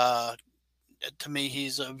to me,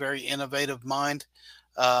 he's a very innovative mind.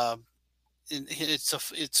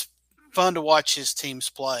 It's fun to watch his teams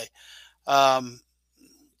play.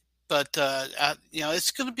 But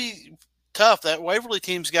it's going to be tough. That Waverly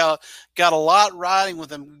team's got a lot riding with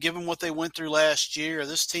them, given what they went through last year.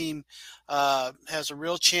 This team has a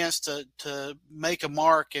real chance to make a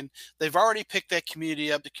mark, and they've already picked that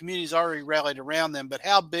community up. The community's already rallied around them. But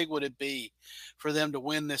how big would it be for them to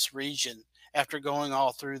win this region after going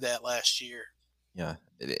all through that last year? Yeah,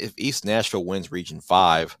 if East Nashville wins Region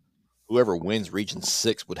 5, whoever wins Region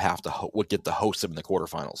 6 would get to host them in the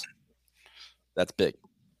quarterfinals. That's big.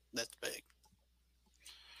 That's big.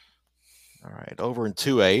 All right, over in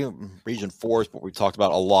 2A, Region 4 is what we talked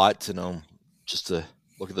about a lot. Just to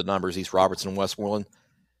look at the numbers, East Robertson and Westmoreland.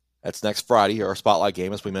 That's next Friday, our spotlight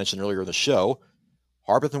game, as we mentioned earlier in the show.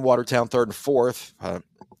 Harpeth and Watertown 3rd and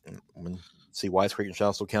 4th. See Wise Creek and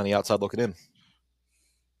Charlottesville County outside looking in.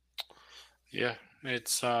 Yeah,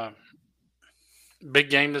 it's a big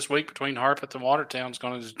game this week between Harpeth and Watertown. Is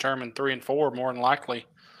going to determine 3 and 4 more than likely.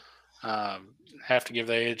 Have to give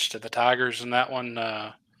the edge to the Tigers in that one.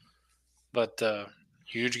 But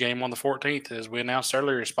huge game on the 14th, as we announced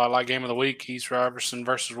earlier, spotlight game of the week, East Robertson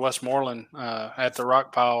versus Westmoreland at the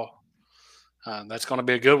Rock Pile. That's going to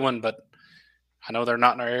be a good one, but I know they're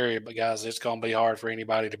not in our area, but guys, it's going to be hard for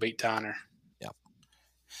anybody to beat Tyner. Yeah.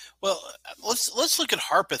 Well, let's look at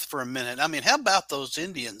Harpeth for a minute. I mean, how about those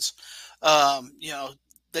Indians?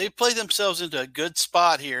 They play themselves into a good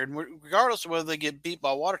spot here, and regardless of whether they get beat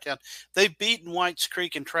by Watertown, they've beaten Whites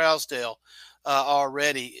Creek and Trousdale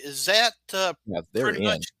already. Is that they're in?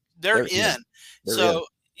 Much, they're in. So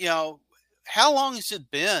in. How long has it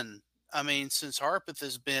been? I mean, since Harpeth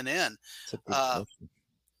has been in, the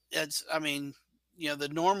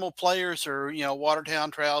normal players are Watertown,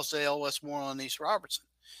 Trousdale, Westmoreland, East Robertson.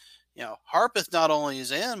 Harpeth not only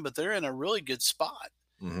is in, but they're in a really good spot.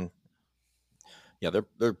 Mm-hmm. Yeah,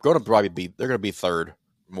 they're going to probably be third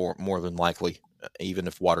more than likely, even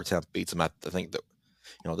if Watertown beats them. I think that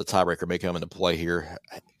the tiebreaker may come into play here.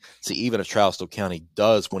 See, even if Trousdale County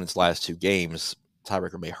does win its last 2 games,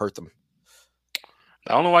 tiebreaker may hurt them.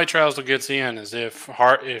 The only way Trousdale gets in is if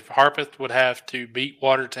Harpeth would have to beat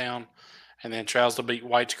Watertown, and then Trousdale beat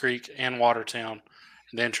Whites Creek and Watertown,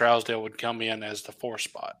 and then Trousdale would come in as the 4th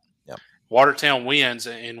spot. Yep. Watertown wins,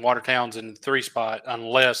 and Watertown's in the 3 spot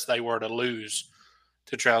unless they were to lose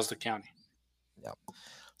to Trousdale County. Yeah,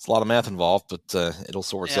 it's a lot of math involved, but it'll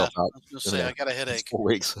sort itself out. I was going to say, I got a headache. 4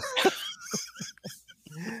 weeks.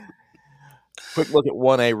 Quick look at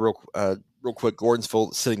 1A real quick.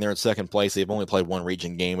 Gordonsville sitting there in 2nd place. They've only played 1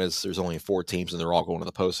 region game. As there's only 4 teams, and they're all going to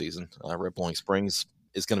the postseason. Red Bowling Springs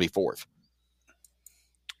is going to be 4th.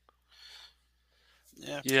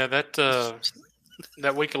 Yeah,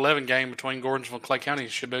 that Week 11 game between Gordonsville and Clay County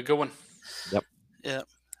should be a good one. Yep. Yeah.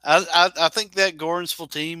 I think that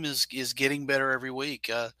Gordonsville team is getting better every week.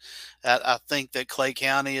 I think that Clay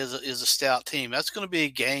County is a stout team. That's going to be a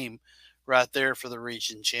game right there for the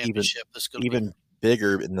region championship. That's going to be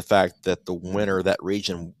bigger in the fact that the winner of that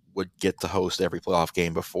region would get to host every playoff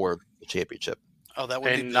game before the championship. Oh, that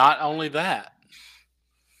would be and not only that,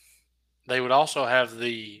 they would also have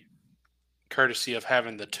the courtesy of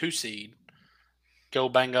having the 2 seed go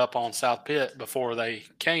bang up on South Pitt before they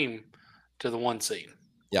came to the 1 seed.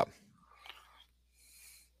 Yep.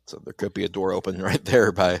 So there could be a door open right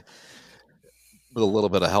there with a little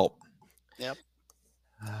bit of help. Yep.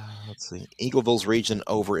 Let's see. Eagleville's region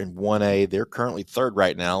over in 1A. They're currently 3rd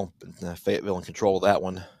right now. Fayetteville in control of that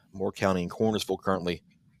one. Moore County and Cornersville currently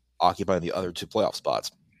occupying the other 2 playoff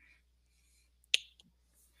spots.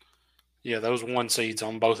 Yeah, those 1 seeds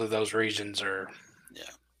on both of those regions are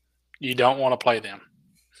you don't want to play them.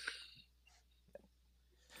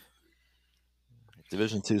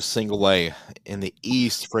 Division II Single A. In the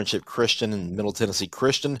East, Friendship Christian and Middle Tennessee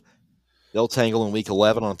Christian. They'll tangle in Week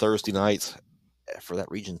 11 on Thursday nights for that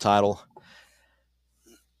region title.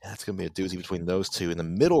 That's going to be a doozy between those 2. In the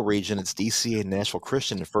middle region, it's DCA and Nashville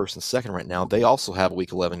Christian in 1st and 2nd right now. They also have a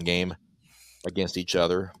Week 11 game. against each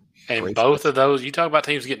other. And Great both stretch. of those, you talk about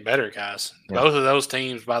teams getting better, guys. Yeah. Both of those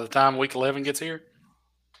teams, by the time Week 11 gets here,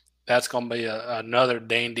 that's going to be another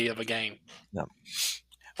dandy of a game. Yeah.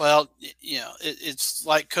 Well, it's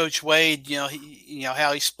like Coach Wade, how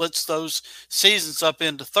he splits those seasons up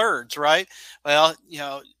into thirds, right? Well,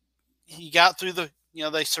 he got through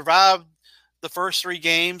they survived the first 3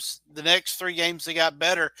 games. The next 3 games they got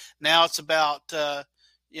better. Now it's about,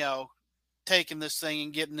 taking this thing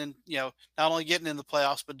and getting in, not only getting in the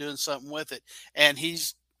playoffs, but doing something with it. And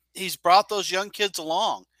he's brought those young kids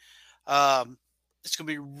along. It's going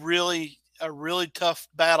to be a really tough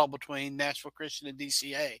battle between Nashville Christian and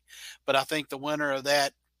DCA. But I think the winner of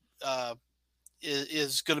that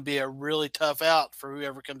is going to be a really tough out for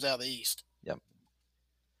whoever comes out of the East. Yep.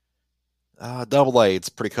 Double A, it's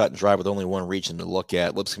pretty cut and dry with only one region to look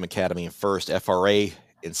at. Lipscomb Academy in first, FRA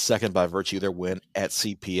in second by virtue of their win at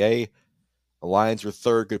CPA. The Lions are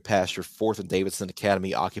third, Good Pasture fourth, and Davidson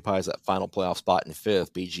Academy occupies that final playoff spot in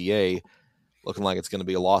fifth. BGA looking like it's going to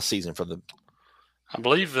be a lost season for them. I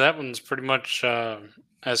believe that one's pretty much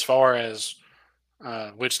as far as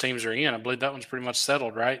which teams are in. I believe that one's pretty much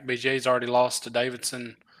settled, right? BGA's already lost to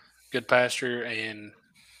Davidson, Good Pasture, and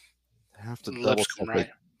Have to double Lipscomb, check. right?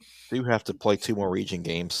 They do have to play 2 more region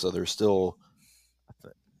games, so there's still.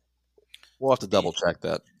 We'll have to double check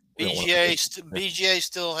that. BGA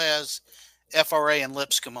still has FRA and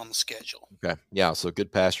Lipscomb on the schedule. Okay, yeah. So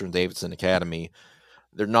Good Pasture and Davidson Academy,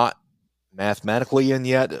 they're not mathematically in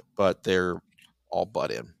yet, but they're all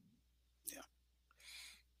but in. Yeah.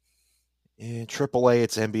 In AAA,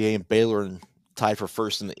 it's NBA and Baylor and tied for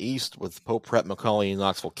first in the East with Pope Prep, McCully, and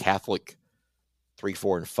Knoxville Catholic 3,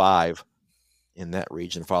 4, and 5 in that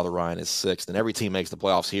region. Father Ryan is 6th, and every team makes the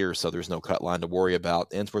playoffs here, so there's no cut line to worry about.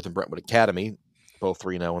 Ensworth and Brentwood Academy, both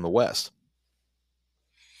 3-0 in the West.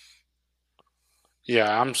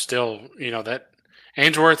 Yeah, I'm still, that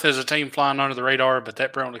Ainsworth is a team flying under the radar, but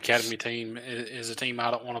that Brentwood Academy team is a team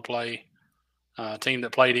I don't want to play. A team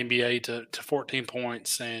that played NBA to 14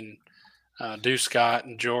 points, and Deuce Scott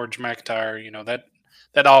and George McIntyre,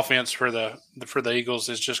 that offense for the Eagles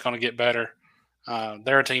is just going to get better.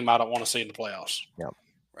 They're a team I don't want to see in the playoffs. Yeah.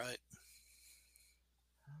 Right.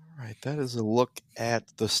 All right, that is a look at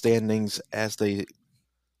the standings as they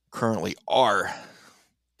currently are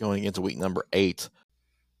going into week number 8.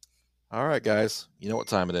 All right, guys, you know what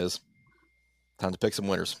time it is. Time to pick some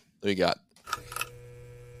winners. Who you got?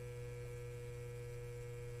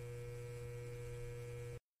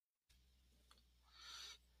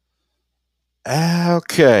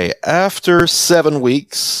 Okay, after 7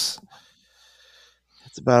 weeks,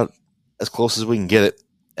 it's about as close as we can get it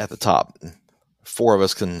at the top. 4 of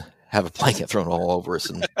us can have a blanket thrown all over us,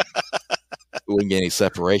 and we wouldn't get any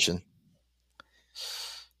separation.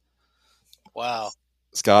 Wow.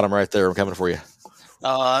 Scott, I'm right there. I'm coming for you.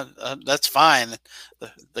 That's fine.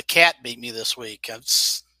 The cat beat me this week.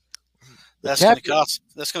 That's going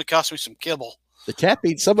to cost me some kibble. The cat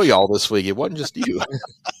beat some of y'all this week. It wasn't just you.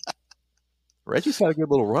 Reggie's had a good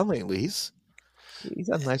little run lately. He's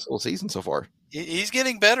had a nice little season so far. He's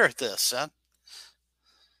getting better at this, son.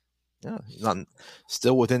 Yeah, he's not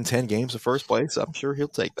still within 10 games of first place. I'm sure he'll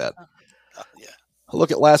take that. Yeah. I'll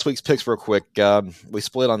look at last week's picks real quick. We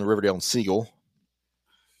split on Riverdale and Siegel.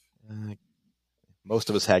 Most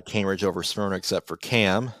of us had Cambridge over Smyrna except for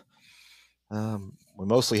Cam. We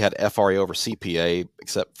mostly had FRA over CPA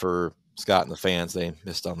except for Scott and the fans. They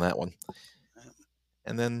missed on that one.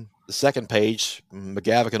 And then the second page,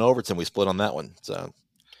 McGavick and Overton, we split on that one. So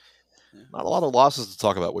not a lot of losses to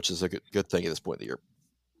talk about, which is a good thing at this point in the year.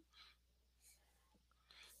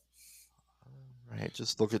 All right,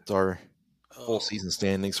 just look at our full season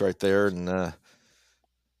standings right there, and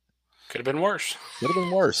could have been worse. Could have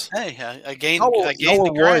been worse. Hey, I gained y'all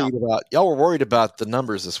the ground. Y'all were worried about the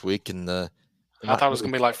numbers this week, and I thought it was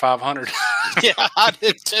going to be like 500. Yeah, I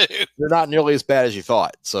did too. They're not nearly as bad as you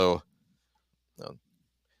thought. So,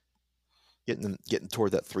 getting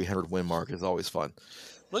toward that 300 win mark is always fun.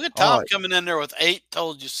 Look at Tom coming in there with 8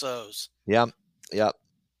 told you so's. Yep.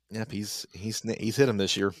 He's hit him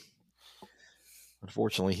this year.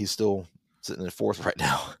 Unfortunately, he's still sitting in 4th right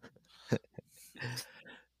now.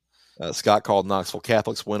 Scott called Knoxville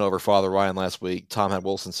Catholic's win over Father Ryan last week. Tom had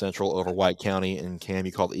Wilson Central over White County, and Cam,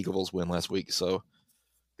 you called Eagleville's win last week. So,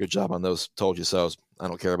 good job on those told you so's. I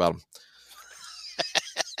don't care about them.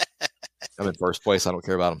 I'm in first place. I don't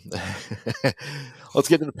care about them. Let's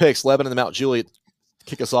get to the picks. Lebanon and Mount Juliet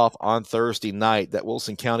kick us off on Thursday night. That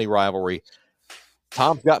Wilson County rivalry.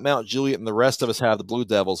 Tom's got Mount Juliet, and the rest of us have the Blue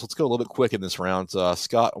Devils. Let's go a little bit quick in this round.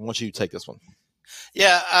 Scott, I want you to take this one.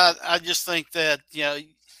 Yeah, I just think that,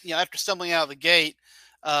 after stumbling out of the gate,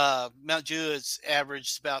 Mount Juliet's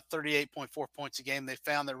averaged about 38.4 points a game. They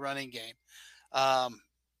found their running game.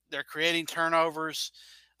 They're creating turnovers,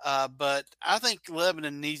 but I think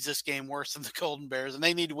Lebanon needs this game worse than the Golden Bears, and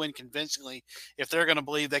they need to win convincingly if they're going to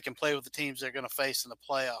believe they can play with the teams they're going to face in the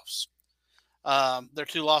playoffs. Their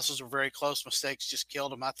 2 losses were very close. Mistakes just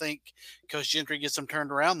killed them. I think Coach Gentry gets them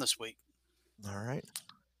turned around this week. All right.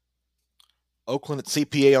 Oakland at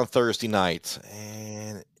CPA on Thursday night.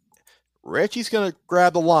 And Reggie's going to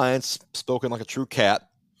grab the Lions, spoken like a true cat.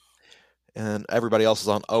 And everybody else is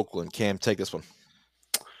on Oakland. Cam, take this one.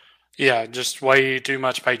 Yeah, just way too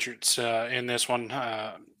much Patriots in this one.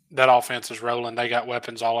 That offense is rolling. They got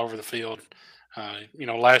weapons all over the field.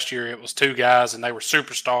 Last year it was 2 guys and they were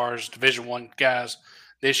superstars, Division I guys.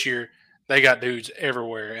 This year they got dudes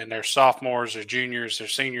everywhere, and they're sophomores, they're juniors, they're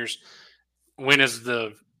seniors. When is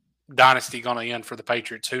the dynasty going to end for the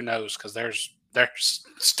Patriots? Who knows? Because they're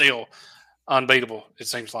still unbeatable, it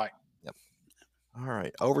seems like. Yep. All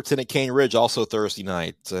right. Overton at Cane Ridge also Thursday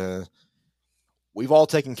night. We've all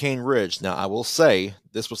taken Cane Ridge. Now, I will say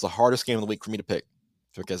this was the hardest game of the week for me to pick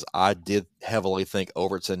because I did heavily think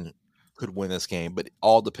Overton could win this game, but it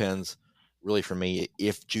all depends really for me.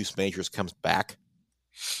 If Juice Majors comes back,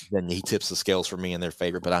 then he tips the scales for me in their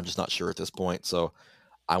favor, but I'm just not sure at this point. So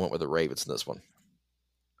I went with the Ravens in this one.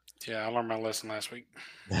 Yeah, I learned my lesson last week.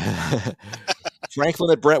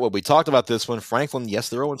 Franklin at Brentwood. We talked about this one. Franklin, yes,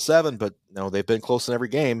 they're 0-7, but they've been close in every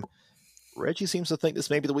game. Reggie seems to think this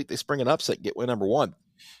may be the week they spring an upset and get win number 1.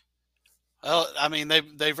 Well, I mean,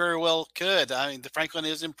 they very well could. I mean, the Franklin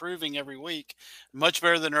is improving every week, much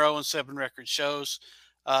better than their 0-7 record shows.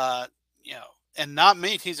 And not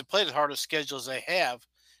many teams have played as hard a schedule as they have,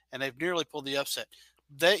 and they've nearly pulled the upset.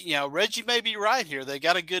 Reggie may be right here. They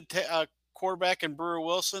got a good quarterback in Brewer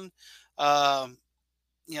Wilson.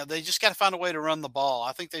 They just got to find a way to run the ball.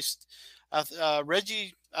 I think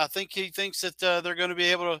Reggie. I think he thinks that they're going to be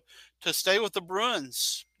able to stay with the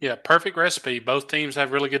Bruins. Yeah, perfect recipe. Both teams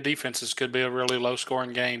have really good defenses. Could be a really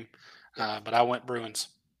low-scoring game, but I went Bruins.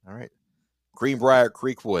 All right. Greenbrier,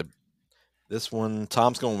 Creekwood. This one,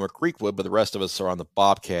 Tom's going with Creekwood, but the rest of us are on the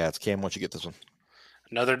Bobcats. Cam, why don't you get this one?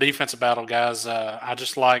 Another defensive battle, guys. I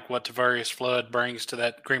just like what Tavarius Flood brings to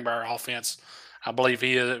that Greenbrier offense. I believe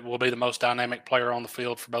he will be the most dynamic player on the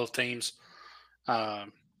field for both teams.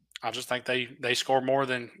 I just think they score more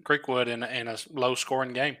than Creekwood in a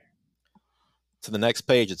low-scoring game. To the next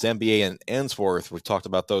page, it's NBA and Ensworth. We've talked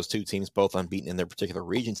about those 2 teams, both unbeaten in their particular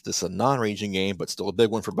regions. This is a non-region game, but still a big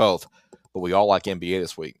one for both. But we all like NBA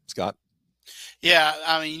this week. Scott? Yeah,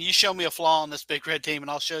 I mean, you show me a flaw in this Big Red team, and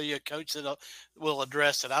I'll show you a coach that will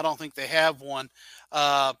address it. I don't think they have one.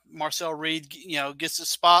 Marcel Reed, gets the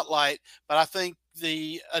spotlight, but I think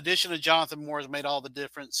the addition of Jonathan Moore has made all the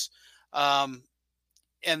difference.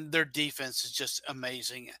 And their defense is just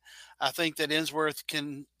amazing. I think that Ensworth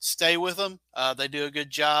can stay with them. They do a good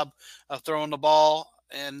job of throwing the ball,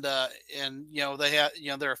 and they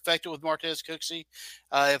have they're effective with Martez Cooksey.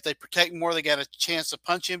 If they protect more, they got a chance to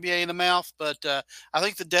punch NBA in the mouth. But I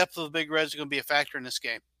think the depth of the Big Reds is going to be a factor in this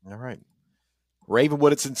game. All right,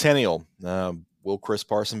 Ravenwood at Centennial. Will Chris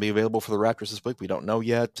Parson be available for the Raptors this week? We don't know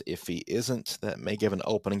yet. If he isn't, that may give an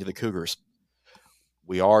opening to the Cougars.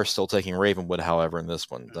 We are still taking Ravenwood, however, in this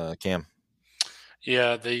one. Cam?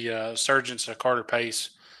 Yeah, the surgence of Carter Pace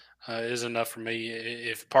is enough for me.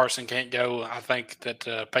 If Parson can't go, I think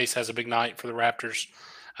that Pace has a big night for the Raptors.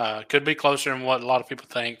 Could be closer than what a lot of people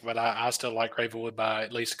think, but I still like Ravenwood by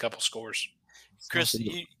at least a couple scores. Chris,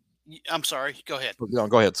 I'm sorry. Go ahead. No,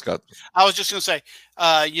 go ahead, Scott. I was just going to say,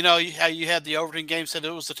 how you had the Overton game, said it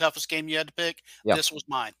was the toughest game you had to pick. Yeah. This was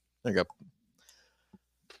mine. There you go.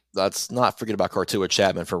 Let's not forget about Cartua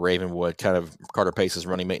Chapman for Ravenwood. Kind of Carter Pace's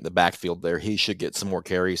running mate in the backfield there. He should get some more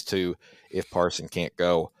carries too if Parson can't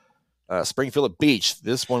go. Springfield at Beach.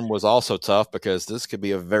 This one was also tough because this could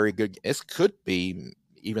be this could be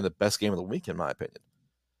even the best game of the week in my opinion.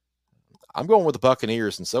 I'm going with the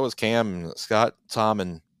Buccaneers, and so is Cam, Scott, Tom,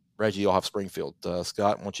 and Reggie all have Springfield.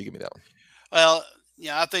 Scott, why don't you give me that one? Well,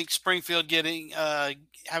 I think Springfield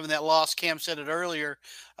having that loss, Cam said it earlier,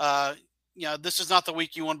 this is not the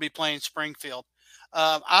week you want to be playing Springfield.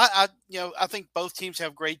 I think both teams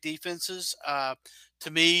have great defenses. To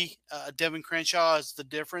me, Devin Crenshaw is the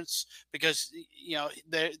difference because,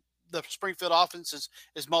 the Springfield offense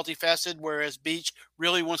is multifaceted, whereas Beach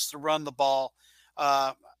really wants to run the ball.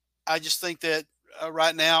 I just think that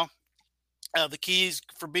right now, the keys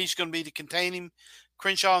for Beach is going to be to contain him.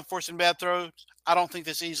 Crenshaw enforcing bad throws. I don't think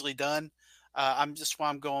that's easily done. That's why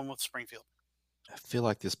I'm going with Springfield. I feel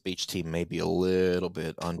like this Beach team may be a little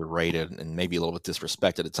bit underrated and maybe a little bit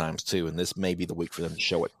disrespected at times too. And this may be the week for them to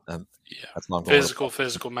show it. Yeah, that's not going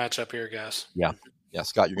physical matchup here, guys. Yeah,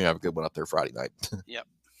 Scott, you're gonna have a good one up there Friday night. Yep.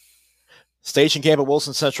 Station camp at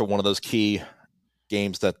Wilson Central, one of those key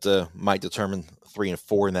games that might determine 3 and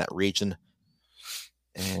 4 in that region.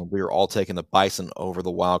 And we are all taking the Bison over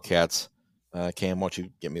the Wildcats. Cam, why don't you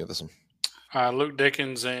get me with this one? Luke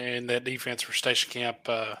Dickens and that defense for Station Camp.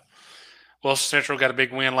 Wilson Central got a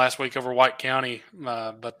big win last week over White County,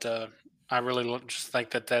 but I really just think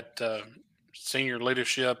that senior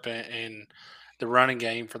leadership and the running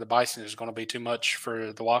game for the Bison is going to be too much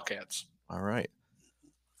for the Wildcats. All right.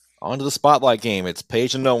 On to the spotlight game. It's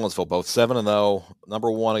Page and Nolensville, both 7-0.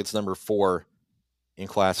 Number 1 against number 4 in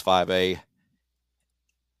Class 5A.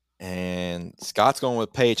 And Scott's going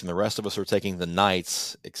with Page, and the rest of us are taking the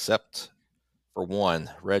Knights, except for one.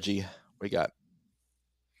 Reggie, what do you got?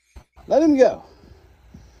 Let him go.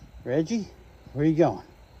 Reggie, where are you going?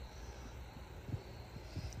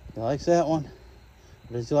 He likes that one.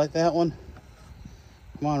 Does he like that one?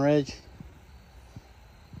 Come on, Reg.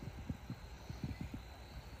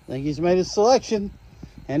 I think he's made his selection,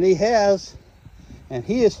 and he has. And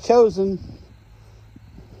he has chosen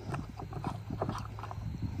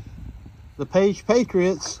the Page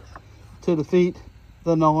Patriots to defeat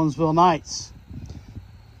the Nolensville Knights.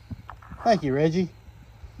 Thank you, Reggie.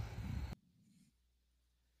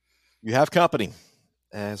 You have company,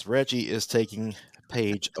 as Reggie is taking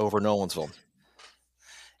Page over Nolensville.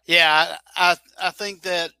 Yeah, I think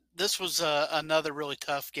that this was another really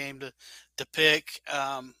tough game to pick.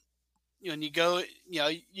 When you go,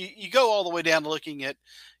 you go all the way down to looking at,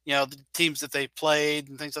 the teams that they played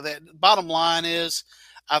and things like that. Bottom line is,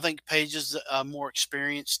 I think Page is a more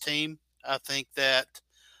experienced team. I think that,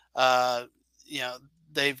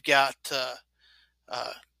 they've got,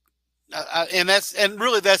 and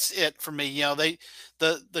really that's it for me.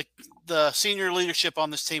 The senior leadership on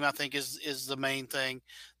this team, I think, is the main thing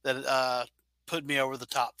that put me over the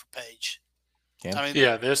top for Page.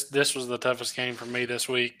 This was the toughest game for me this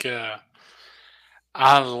week.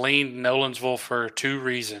 I leaned Nolensville for 2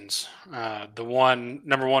 reasons. Number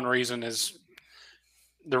one reason is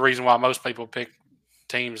the reason why most people pick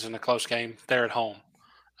teams in a close game. They're at home.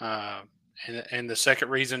 And the second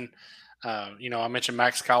reason, I mentioned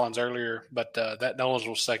Max Collins earlier, but that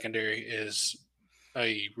Nolensville secondary is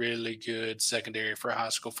a really good secondary for high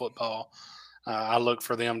school football. I look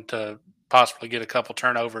for them to possibly get a couple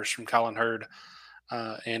turnovers from Colin Hurd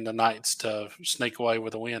and the Knights to sneak away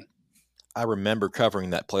with a win. I remember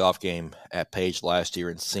covering that playoff game at Page last year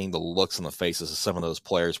and seeing the looks on the faces of some of those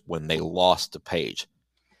players when they lost to Page.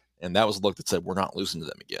 And that was a look that said, we're not losing to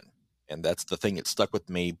them again. And that's the thing that stuck with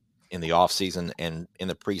me in the offseason and in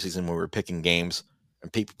the preseason when we were picking games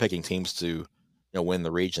and picking teams to win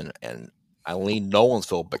the region. And I leaned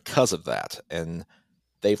Nolensville because of that. And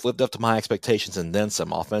they've lived up to my expectations and then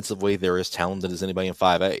some. Offensively, they're as talented as anybody in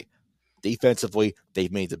 5A. Defensively,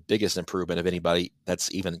 they've made the biggest improvement of anybody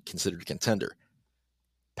that's even considered a contender.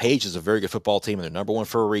 Page is a very good football team, and they're number 1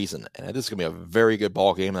 for a reason. And it is going to be a very good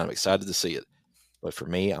ball game, and I'm excited to see it. But for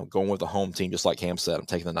me, I'm going with the home team, just like Cam said. I'm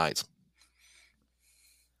taking the Knights.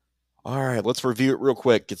 All right, let's review it real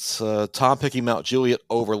quick. It's Tom picking Mount Juliet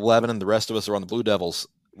over Lebanon. The rest of us are on the Blue Devils.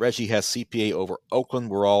 Reggie has CPA over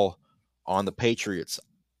Oakland. We're all on the Patriots.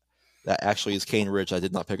 That actually is Cane Ridge. I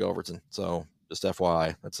did not pick Overton. So just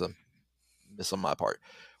FYI, that's a miss on my part.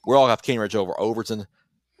 We all have Cane Ridge over Overton.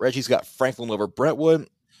 Reggie's got Franklin over Brentwood.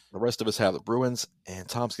 The rest of us have the Bruins. And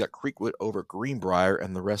Tom's got Creekwood over Greenbrier.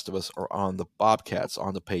 And the rest of us are on the Bobcats.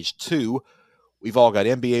 On to page 2. We've all got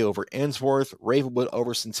NBA over Ensworth, Ravenwood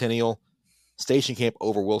over Centennial, Station Camp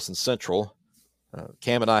over Wilson Central.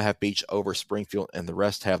 Cam and I have Beach over Springfield, and the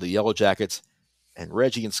rest have the Yellow Jackets. And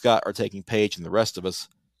Reggie and Scott are taking Page, and the rest of us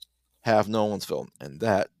have Nolensville. And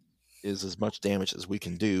that is as much damage as we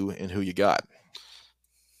can do in who you got.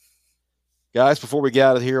 Guys, before we get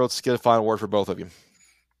out of here, let's get a final word for both of you.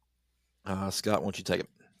 Scott, why don't you take it?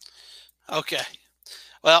 Okay.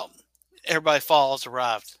 Well, everybody fall has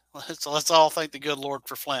arrived. So let's all thank the good Lord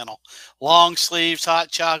for flannel. Long sleeves, hot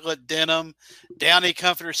chocolate, denim, downy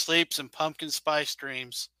comforter sleeps, and pumpkin spice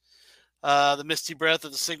dreams. The misty breath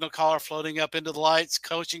of the signal caller floating up into the lights,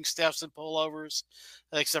 coaching staffs and pullovers,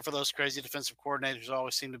 except for those crazy defensive coordinators who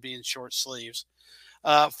always seem to be in short sleeves.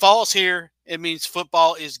 Fall's here. It means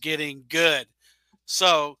football is getting good.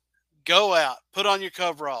 So go out, put on your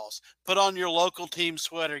coveralls, put on your local team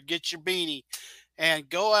sweater, get your beanie, and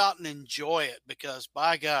go out and enjoy it because,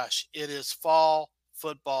 by gosh, it is fall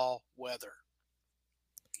football weather.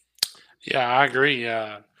 Yeah, I agree.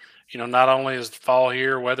 Not only is fall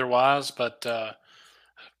here weather-wise, but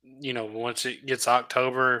once it gets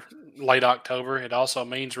October, late October, it also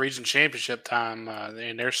means region championship time.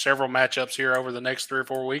 And there's several matchups here over the next 3 or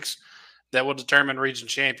 4 weeks that will determine region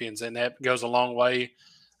champions. And that goes a long way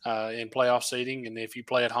in playoff seeding. And if you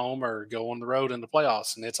play at home or go on the road in the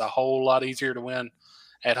playoffs, and it's a whole lot easier to win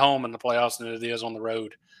at home in the playoffs than it is on the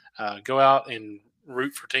road. Go out and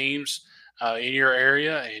root for teams in your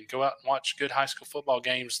area, and go out and watch good high school football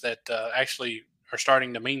games that actually are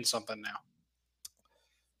starting to mean something now.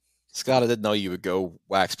 Scott, I didn't know you would go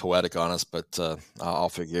wax poetic on us, but I'll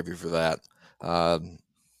forgive you for that.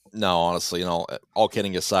 No, honestly, all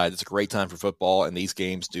kidding aside, it's a great time for football, and these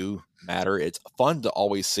games do matter. It's fun to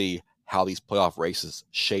always see how these playoff races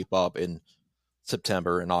shape up in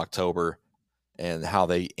September and October and how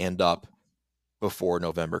they end up before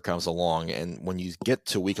November comes along. And when you get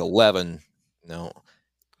to week 11,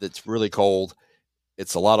 it's really cold.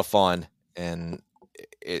 It's a lot of fun, and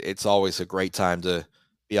it's always a great time to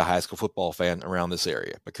be a high school football fan around this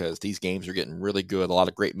area because these games are getting really good. A lot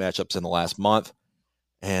of great matchups in the last month,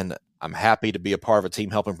 and I'm happy to be a part of a team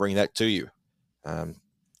helping bring that to you.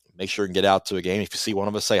 Make sure and get out to a game. If you see one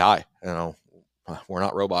of us, say hi. We're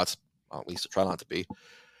not robots. Well, at least I try not to be.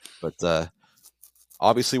 But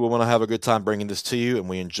obviously, we want to have a good time bringing this to you, and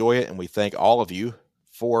we enjoy it, and we thank all of you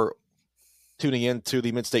for tuning in to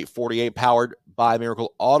the Mid-State 48 powered by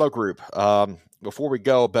Miracle Auto Group. Before we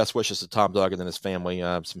go, best wishes to Tom Duggan and his family.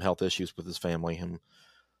 Some health issues with his family, and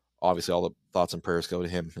obviously all the thoughts and prayers go to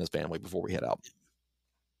him and his family before we head out.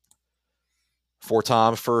 For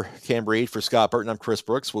Tom, for Cam Reed, for Scott Burton, I'm Chris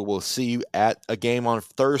Brooks. We will see you at a game on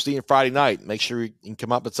Thursday and Friday night. Make sure you can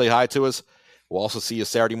come up and say hi to us. We'll also see you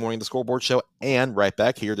Saturday morning at the Scoreboard Show and right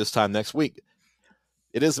back here this time next week.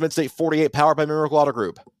 It is the Mid-State 48 powered by Miracle Auto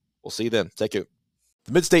Group. We'll see you then. Take care.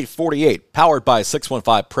 The Mid-State 48 powered by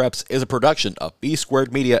 615 Preps is a production of B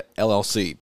Squared Media, LLC.